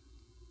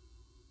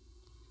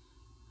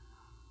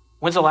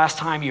 When's the last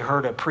time you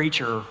heard a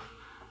preacher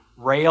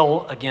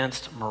rail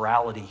against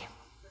morality?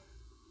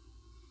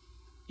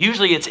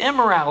 Usually it's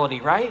immorality,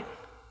 right?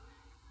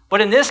 But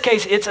in this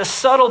case, it's a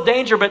subtle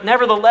danger, but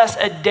nevertheless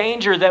a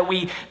danger that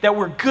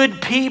we're good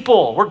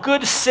people, we're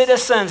good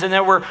citizens, and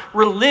that we're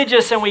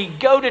religious, and we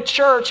go to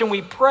church and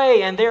we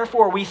pray, and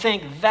therefore we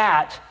think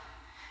that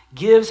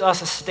gives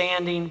us a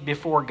standing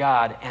before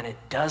God, and it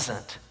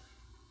doesn't.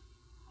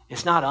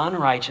 It's not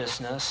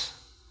unrighteousness,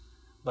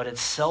 but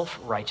it's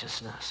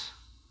self-righteousness.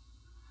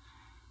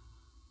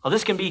 Well,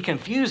 this can be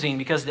confusing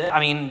because,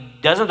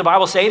 doesn't the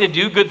Bible say to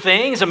do good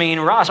things?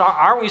 Ross,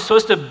 aren't we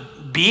supposed to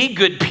be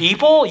good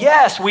people?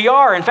 Yes, we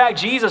are. In fact,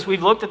 Jesus,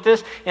 we've looked at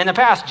this in the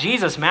past.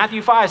 Jesus,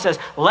 Matthew 5 says,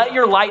 let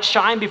your light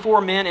shine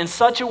before men in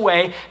such a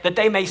way that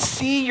they may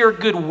see your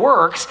good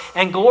works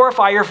and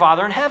glorify your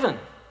Father in heaven.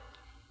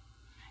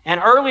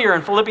 And earlier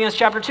in Philippians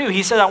chapter 2,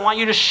 he said, I want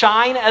you to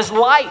shine as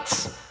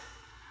lights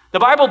The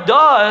Bible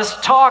does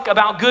talk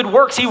about good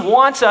works. He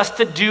wants us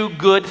to do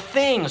good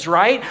things,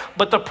 right?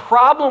 But the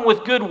problem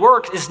with good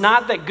works is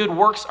not that good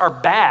works are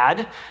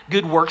bad.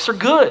 Good works are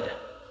good.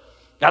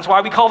 That's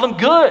why we call them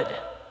good.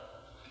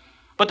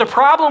 But the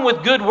problem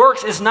with good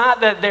works is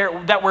not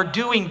that we're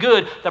doing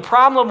good. The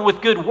problem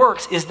with good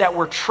works is that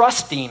we're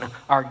trusting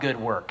our good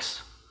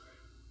works.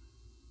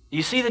 Do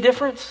you see the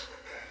difference?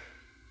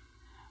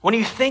 When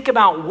you think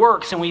about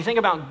works and when you think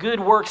about good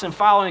works and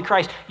following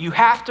Christ, you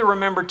have to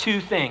remember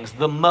two things.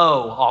 The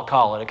I'll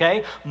call it,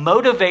 okay?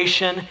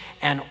 Motivation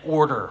and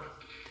order.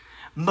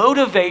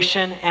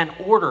 Motivation and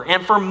order.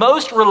 And for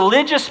most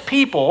religious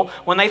people,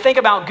 when they think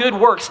about good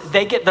works,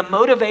 they get the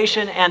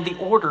motivation and the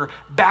order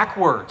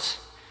backwards.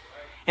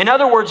 In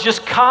other words,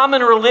 just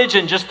common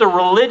religion, just the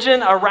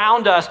religion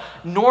around us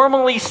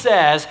normally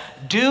says,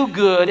 do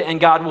good and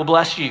God will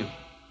bless you.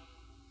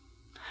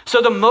 So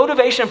the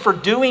motivation for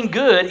doing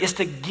good is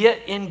to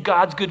get in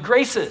God's good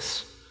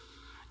graces.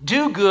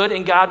 Do good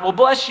and God will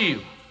bless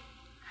you.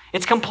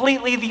 It's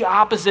completely the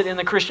opposite in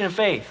the Christian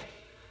faith.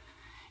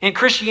 In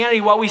Christianity,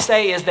 what we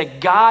say is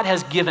that God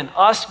has given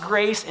us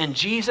grace in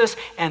Jesus,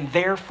 and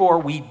therefore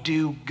we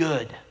do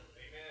good. Amen.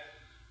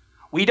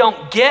 We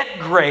don't get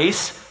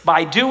grace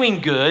by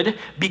doing good.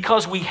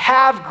 Because we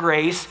have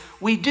grace,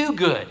 we do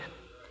good.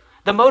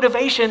 The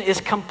motivation is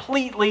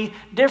completely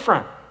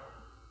different.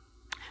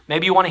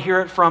 Maybe you want to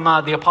hear it from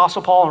the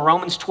Apostle Paul in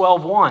Romans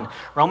 12:1.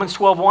 Romans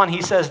 12:1,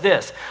 he says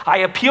this, I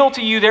appeal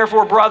to you,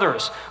 therefore,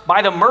 brothers,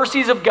 by the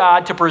mercies of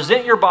God, to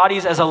present your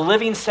bodies as a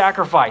living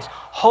sacrifice,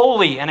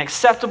 holy and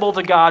acceptable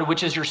to God,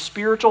 which is your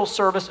spiritual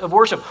service of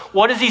worship.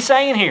 What is he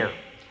saying here?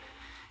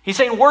 He's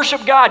saying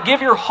worship God.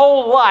 Give your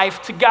whole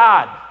life to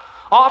God.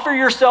 Offer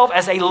yourself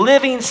as a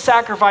living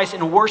sacrifice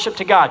in worship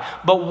to God.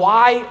 But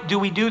why do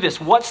we do this?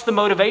 What's the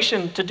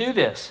motivation to do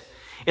this?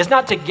 It's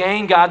not to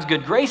gain God's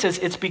good graces.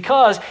 It's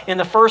because in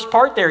the first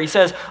part there, he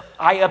says,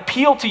 I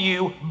appeal to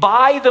you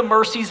by the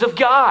mercies of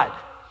God.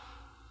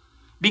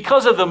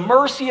 Because of the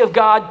mercy of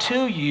God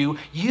to you,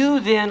 you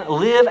then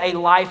live a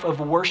life of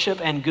worship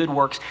and good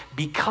works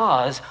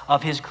because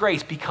of his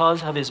grace,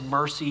 because of his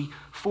mercy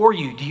for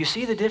you. Do you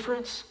see the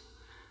difference?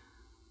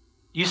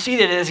 You see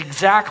that it is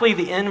exactly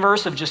the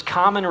inverse of just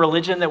common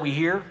religion that we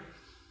hear.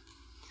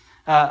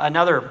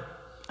 Another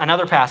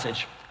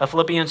passage.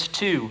 Philippians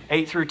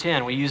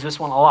 2:8-10. We use this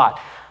one a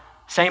lot.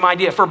 Same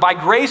idea. For by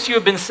grace you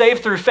have been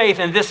saved through faith,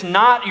 and this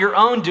not your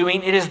own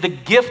doing, it is the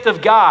gift of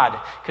God.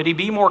 Could he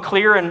be more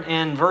clear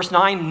in verse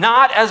 9?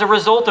 Not as a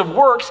result of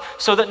works,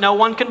 so that no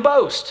one can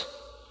boast.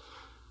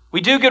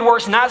 We do good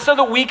works not so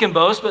that we can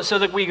boast, but so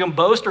that we can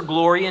boast or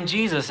glory in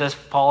Jesus, as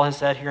Paul has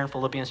said here in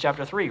Philippians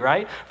chapter 3,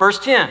 right? Verse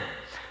 10.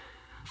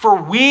 For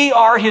we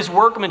are his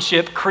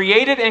workmanship,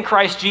 created in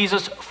Christ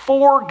Jesus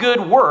for good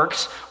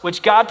works,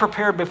 which God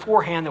prepared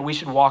beforehand that we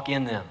should walk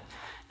in them.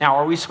 Now,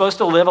 are we supposed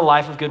to live a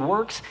life of good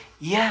works?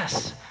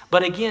 Yes.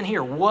 But again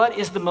here, what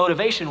is the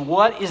motivation?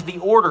 What is the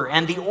order?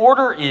 And the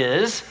order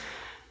is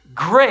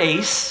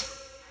grace,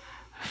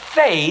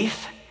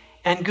 faith,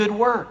 and good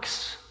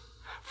works.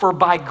 For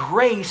by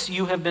grace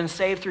you have been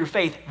saved through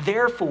faith.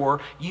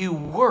 Therefore, you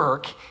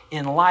work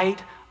in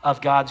light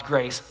of God's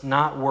grace,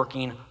 not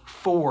working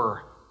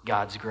for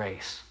God's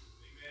grace.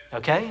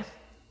 Okay?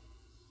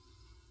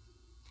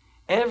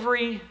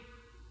 Every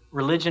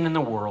religion in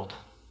the world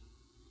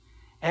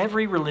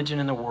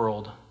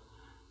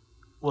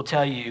will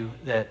tell you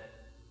that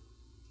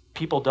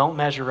people don't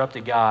measure up to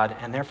God,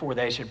 and therefore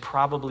they should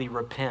probably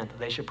repent.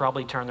 They should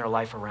probably turn their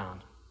life around.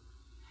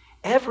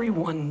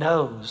 Everyone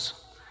knows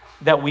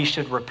that we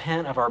should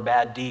repent of our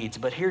bad deeds,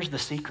 but here's the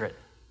secret.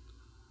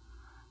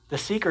 The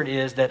secret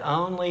is that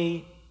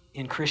only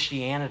in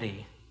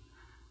Christianity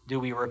do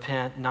we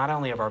repent not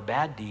only of our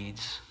bad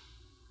deeds,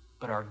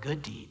 but our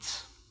good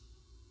deeds.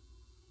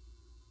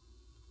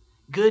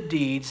 Good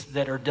deeds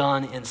that are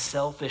done in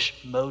selfish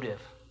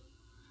motive.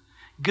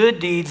 Good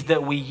deeds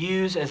that we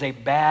use as a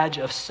badge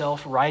of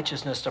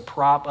self-righteousness to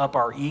prop up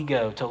our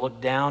ego, to look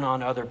down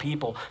on other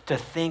people, to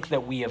think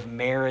that we have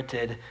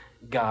merited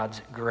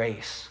God's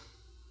grace.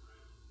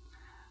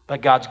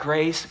 But God's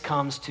grace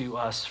comes to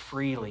us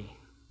freely.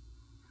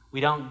 We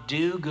don't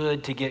do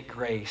good to get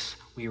grace.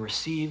 We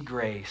receive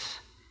grace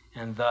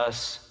and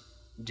thus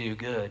do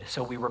good.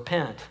 So we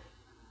repent,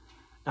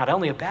 not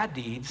only of bad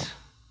deeds,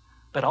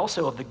 but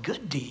also of the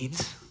good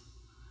deeds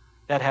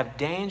that have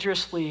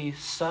dangerously,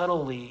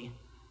 subtly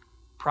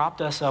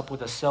propped us up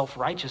with a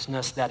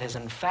self-righteousness that has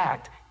in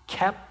fact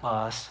kept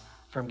us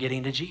from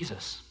getting to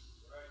Jesus.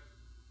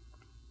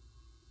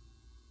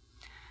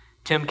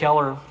 Tim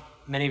Keller,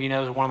 many of you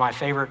know, is one of my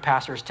favorite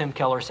pastors. Tim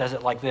Keller says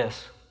it like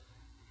this.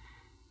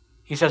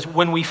 He says,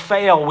 when we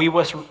fail,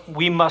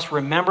 we must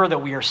remember that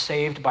we are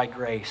saved by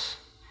grace.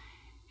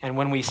 And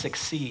when we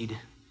succeed,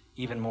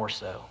 even more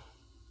so.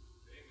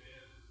 Amen.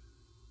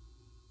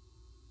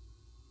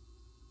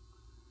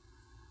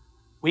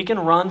 We can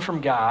run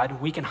from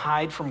God, we can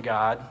hide from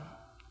God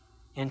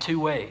in two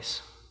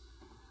ways.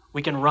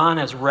 We can run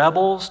as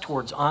rebels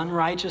towards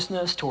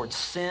unrighteousness, towards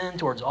sin,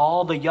 towards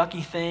all the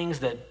yucky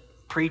things that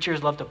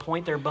Preachers love to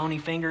point their bony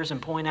fingers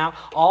and point out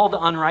all the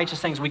unrighteous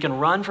things. We can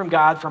run from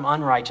God from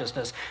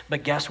unrighteousness,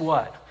 but guess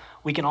what?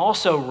 We can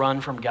also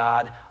run from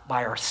God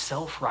by our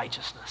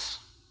self-righteousness.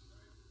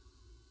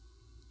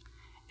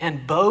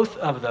 And both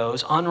of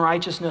those,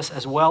 unrighteousness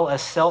as well as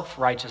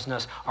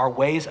self-righteousness, are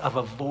ways of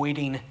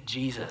avoiding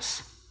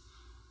Jesus.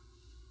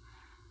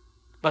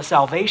 But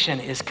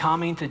salvation is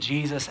coming to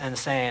Jesus and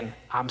saying,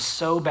 I'm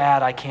so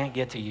bad I can't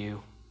get to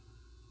you.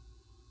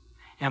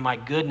 And my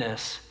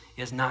goodness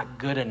is not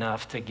good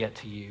enough to get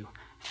to you.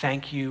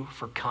 Thank you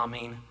for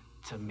coming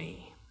to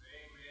me.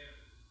 Amen.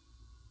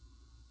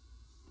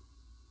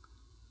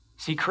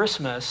 See,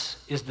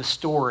 Christmas is the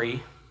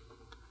story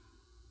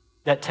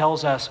that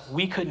tells us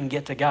we couldn't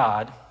get to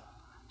God,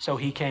 so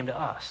he came to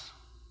us.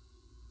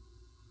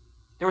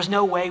 There was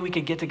no way we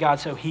could get to God,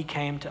 so he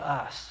came to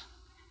us.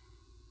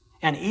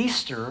 And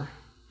Easter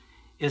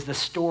is the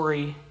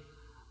story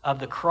of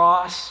the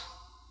cross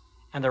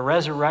and the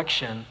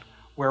resurrection,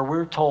 where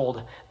we're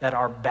told that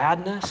our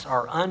badness,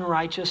 our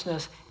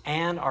unrighteousness,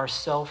 and our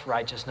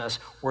self-righteousness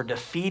were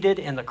defeated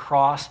in the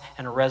cross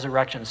and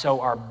resurrection.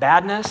 So our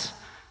badness,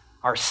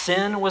 our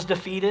sin was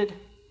defeated,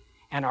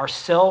 and our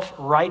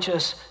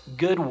self-righteous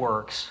good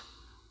works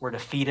were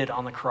defeated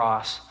on the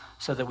cross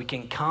so that we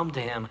can come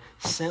to him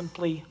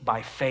simply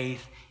by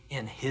faith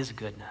in his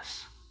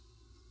goodness.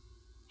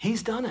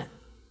 He's done it.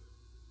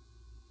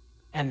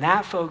 And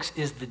that, folks,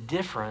 is the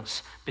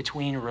difference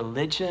between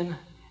religion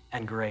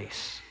and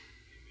grace.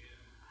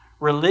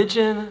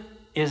 Religion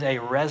is a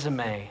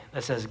resume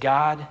that says,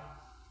 God,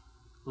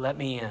 let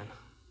me in.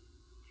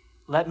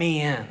 Let me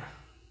in.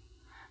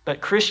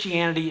 But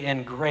Christianity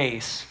and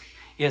grace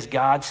is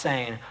God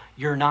saying,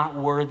 you're not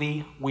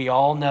worthy, we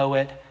all know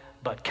it,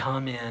 but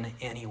come in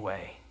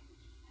anyway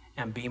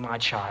and be my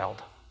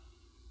child.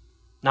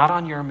 Not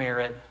on your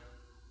merit,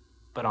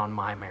 but on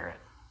my merit.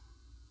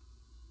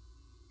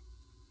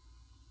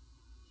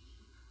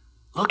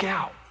 Look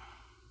out.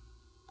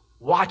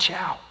 Watch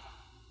out.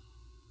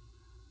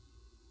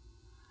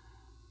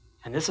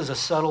 And this is a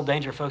subtle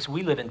danger, folks.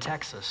 We live in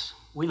Texas.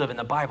 We live in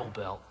the Bible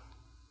Belt.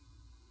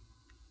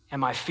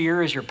 And my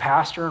fear as your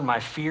pastor and my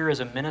fear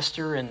as a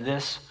minister in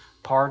this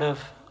part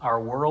of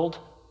our world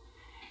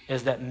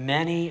is that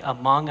many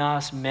among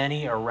us,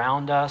 many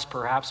around us,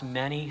 perhaps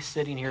many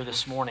sitting here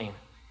this morning,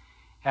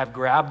 have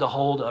grabbed a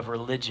hold of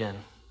religion,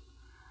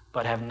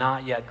 but have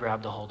not yet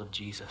grabbed a hold of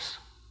Jesus.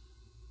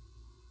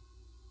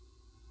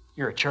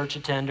 You're a church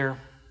attender,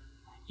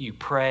 you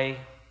pray,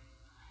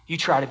 you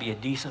try to be a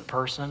decent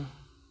person,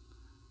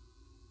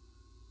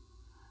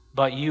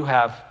 but you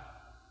have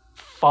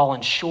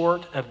fallen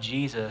short of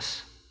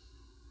Jesus,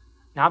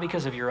 not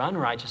because of your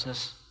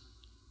unrighteousness,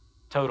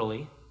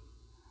 totally,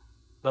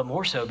 but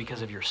more so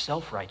because of your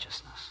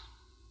self-righteousness.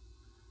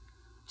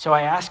 So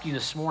I ask you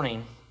this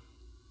morning,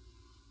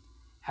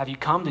 have you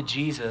come to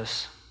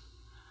Jesus,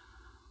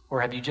 or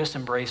have you just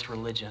embraced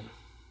religion?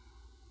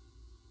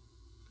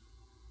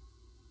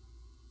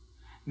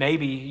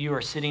 Maybe you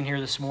are sitting here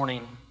this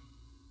morning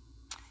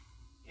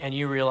and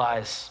you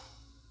realize,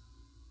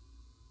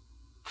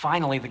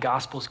 finally, the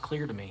gospel is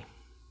clear to me,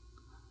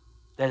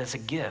 that it's a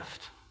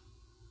gift,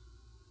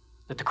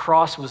 that the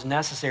cross was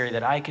necessary,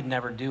 that I could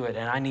never do it,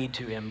 and I need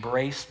to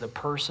embrace the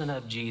person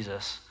of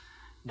Jesus,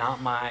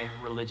 not my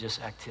religious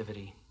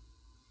activity.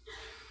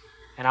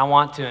 And I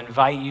want to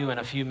invite you in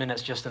a few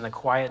minutes, just in the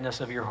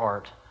quietness of your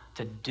heart,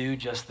 to do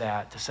just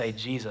that, to say,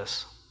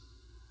 Jesus,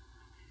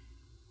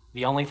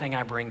 the only thing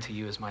I bring to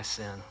you is my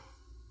sin.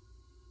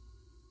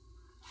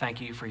 Thank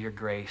you for your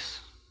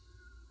grace.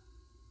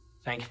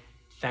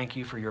 Thank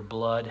you for your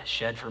blood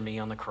shed for me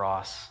on the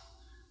cross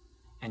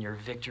and your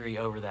victory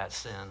over that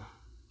sin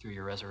through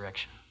your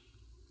resurrection.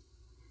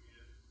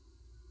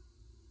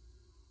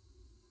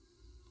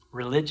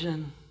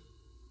 Religion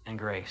and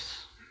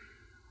grace.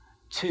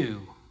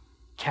 Two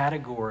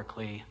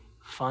categorically,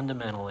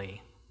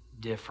 fundamentally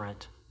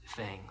different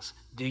things.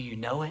 Do you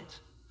know it?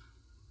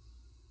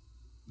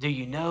 Do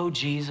you know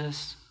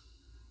Jesus?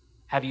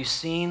 Have you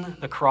seen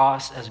the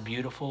cross as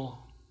beautiful?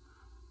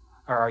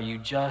 Or are you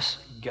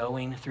just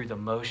going through the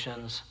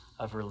motions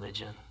of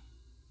religion,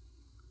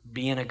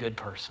 being a good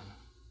person?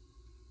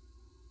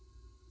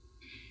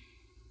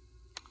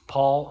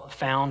 Paul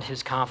found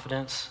his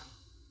confidence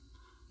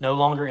no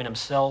longer in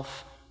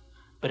himself,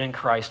 but in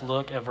Christ.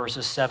 Look at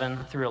verses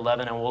 7 through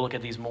 11, and we'll look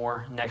at these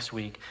more next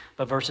week.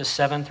 But verses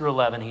 7 through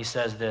 11, he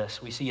says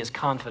this. We see his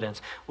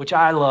confidence, which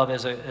I love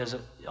as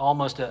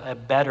almost a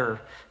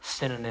better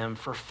synonym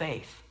for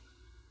faith.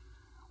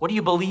 What do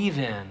you believe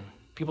in?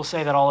 People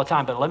say that all the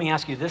time, but let me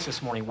ask you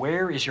this morning.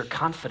 Where is your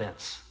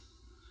confidence?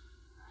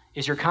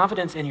 Is your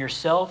confidence in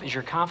yourself? Is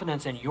your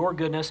confidence in your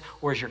goodness?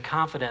 Or is your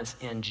confidence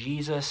in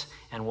Jesus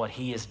and what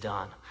he has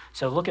done?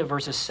 So look at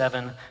verses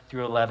 7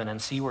 through 11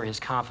 and see where his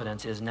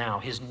confidence is now,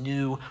 his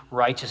new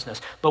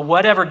righteousness. But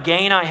whatever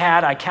gain I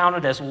had, I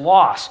counted as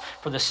loss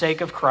for the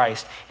sake of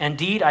Christ.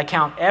 Indeed, I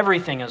count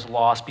everything as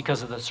loss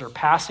because of the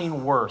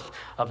surpassing worth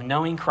of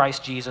knowing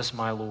Christ Jesus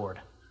my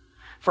Lord.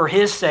 For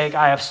his sake,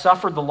 I have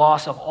suffered the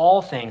loss of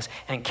all things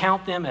and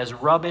count them as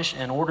rubbish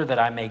in order that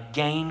I may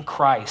gain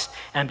Christ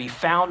and be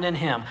found in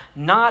him,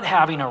 not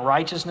having a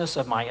righteousness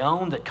of my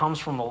own that comes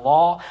from the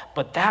law,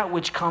 but that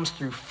which comes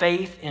through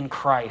faith in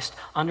Christ.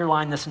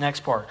 Underline this next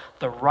part.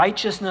 The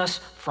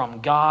righteousness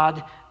from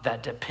God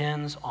that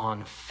depends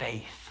on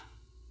faith.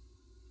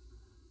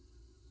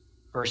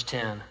 Verse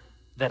 10,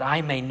 that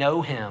I may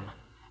know him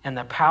and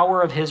the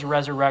power of his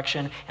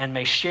resurrection, and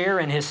may share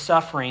in his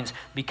sufferings,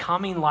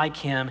 becoming like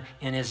him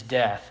in his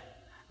death,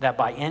 that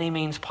by any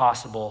means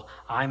possible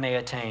I may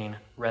attain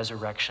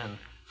resurrection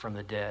from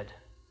the dead.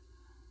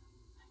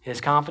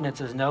 His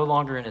confidence is no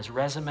longer in his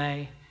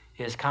resume.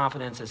 His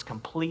confidence is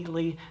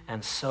completely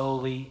and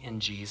solely in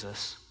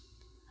Jesus.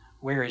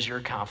 Where is your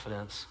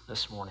confidence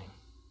this morning?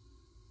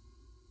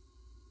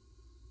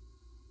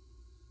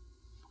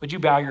 Would you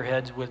bow your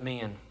heads with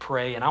me and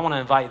pray? And I want to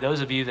invite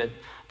those of you that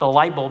the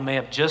light bulb may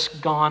have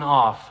just gone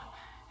off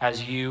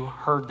as you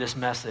heard this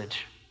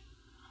message,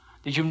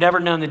 that you've never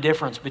known the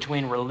difference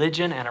between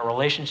religion and a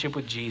relationship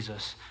with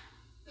Jesus,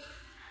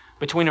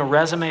 between a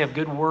resume of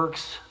good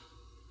works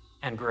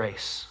and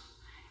grace.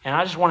 And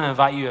I just want to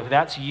invite you, if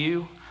that's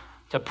you,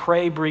 to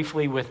pray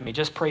briefly with me.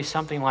 Just pray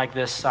something like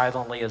this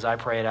silently as I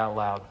pray it out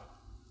loud.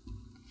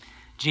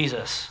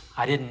 Jesus,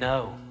 I didn't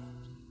know.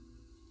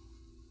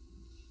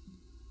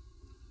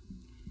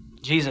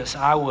 Jesus,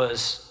 I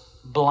was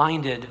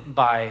blinded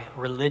by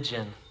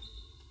religion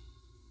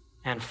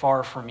and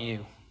far from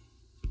you.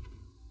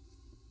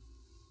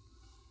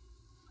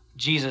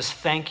 Jesus,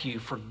 thank you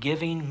for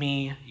giving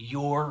me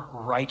your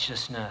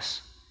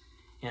righteousness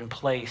in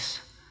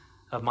place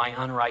of my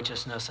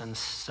unrighteousness and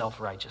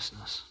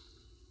self-righteousness.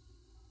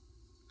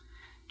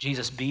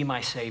 Jesus, be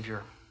my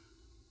Savior.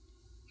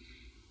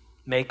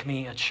 Make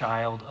me a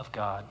child of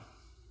God.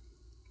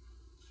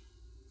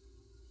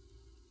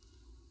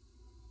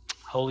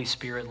 Holy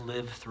Spirit,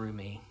 live through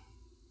me.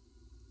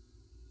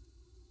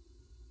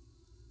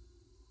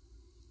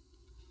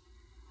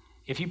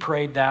 If you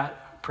prayed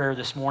that prayer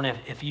this morning,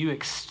 if you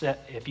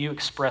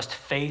expressed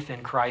faith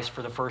in Christ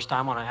for the first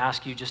time, I want to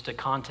ask you just to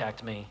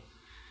contact me.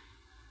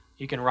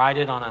 You can write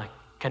it on a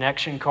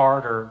connection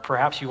card, or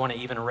perhaps you want to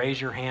even raise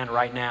your hand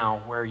right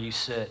now where you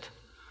sit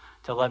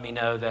to let me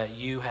know that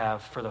you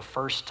have, for the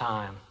first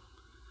time,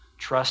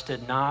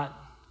 trusted not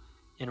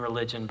in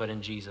religion but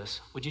in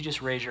Jesus. Would you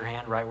just raise your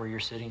hand right where you're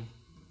sitting?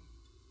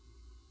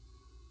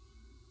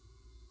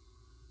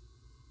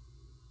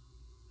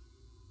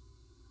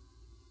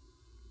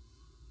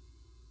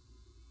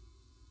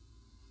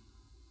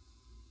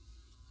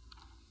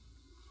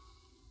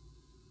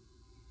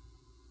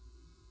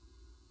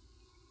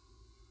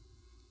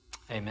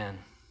 Amen.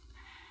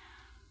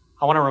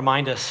 I want to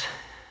remind us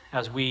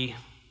as we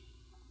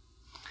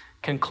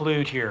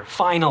conclude here,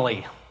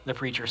 finally, the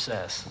preacher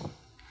says.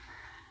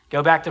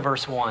 Go back to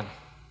verse 1.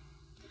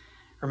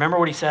 Remember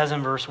what he says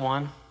in verse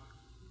 1?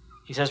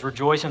 He says,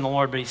 rejoice in the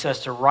Lord, but he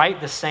says, to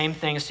write the same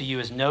things to you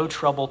is no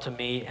trouble to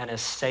me and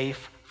is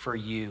safe for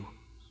you.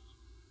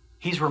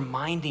 He's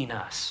reminding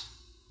us,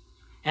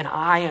 and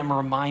I am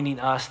reminding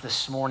us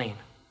this morning,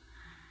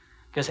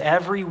 because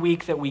every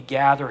week that we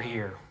gather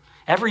here,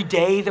 every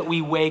day that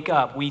we wake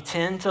up, we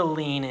tend to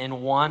lean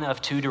in one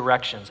of two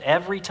directions.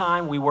 Every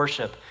time we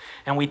worship,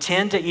 and we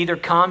tend to either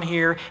come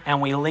here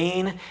and we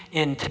lean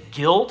into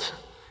guilt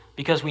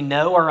because we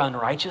know our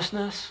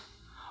unrighteousness,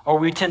 or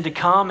we tend to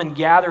come and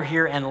gather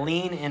here and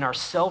lean in our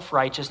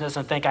self-righteousness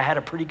and think, I had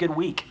a pretty good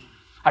week.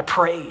 I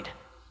prayed.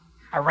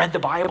 I read the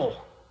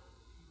Bible.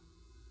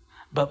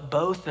 But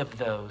both of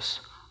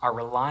those are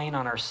relying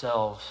on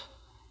ourselves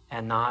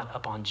and not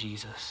upon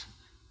Jesus.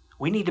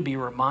 We need to be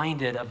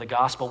reminded of the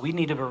gospel. We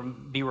need to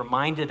be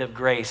reminded of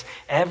grace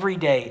every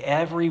day,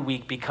 every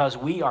week, because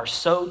we are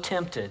so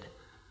tempted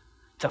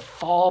to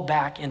fall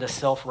back into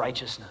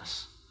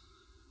self-righteousness,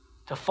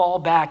 to fall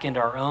back into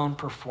our own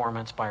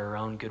performance by our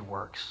own good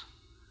works.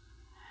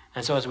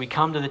 And so as we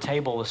come to the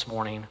table this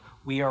morning,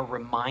 we are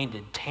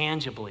reminded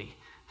tangibly,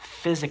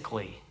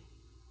 physically,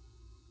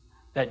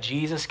 that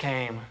Jesus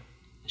came,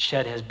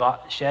 shed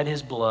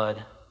his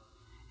blood,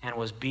 and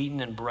was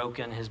beaten and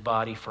broken his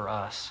body for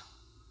us,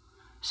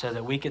 so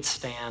that we could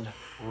stand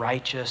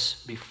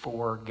righteous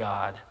before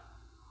God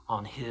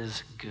on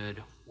his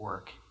good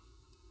work.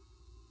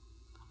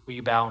 Will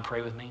you bow and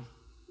pray with me?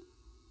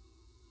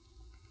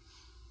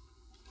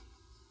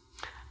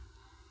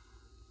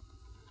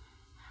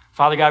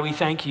 Father God, we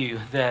thank you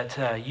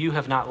that you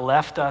have not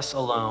left us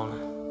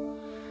alone,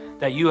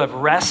 that you have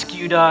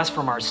rescued us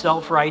from our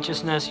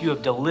self-righteousness. You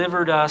have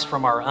delivered us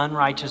from our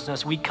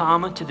unrighteousness. We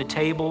come to the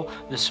table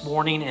this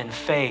morning in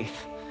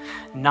faith,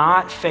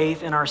 not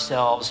faith in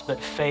ourselves, but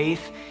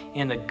faith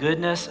in the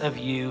goodness of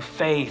you,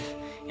 faith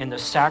in the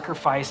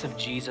sacrifice of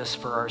Jesus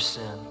for our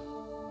sin.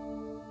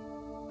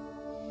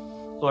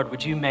 Lord,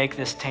 would you make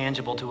this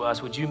tangible to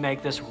us? Would you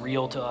make this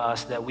real to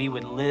us, that we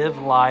would live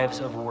lives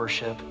of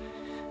worship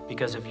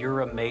because of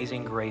your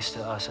amazing grace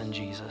to us in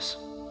Jesus?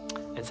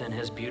 It's in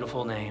his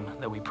beautiful name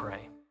that we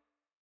pray.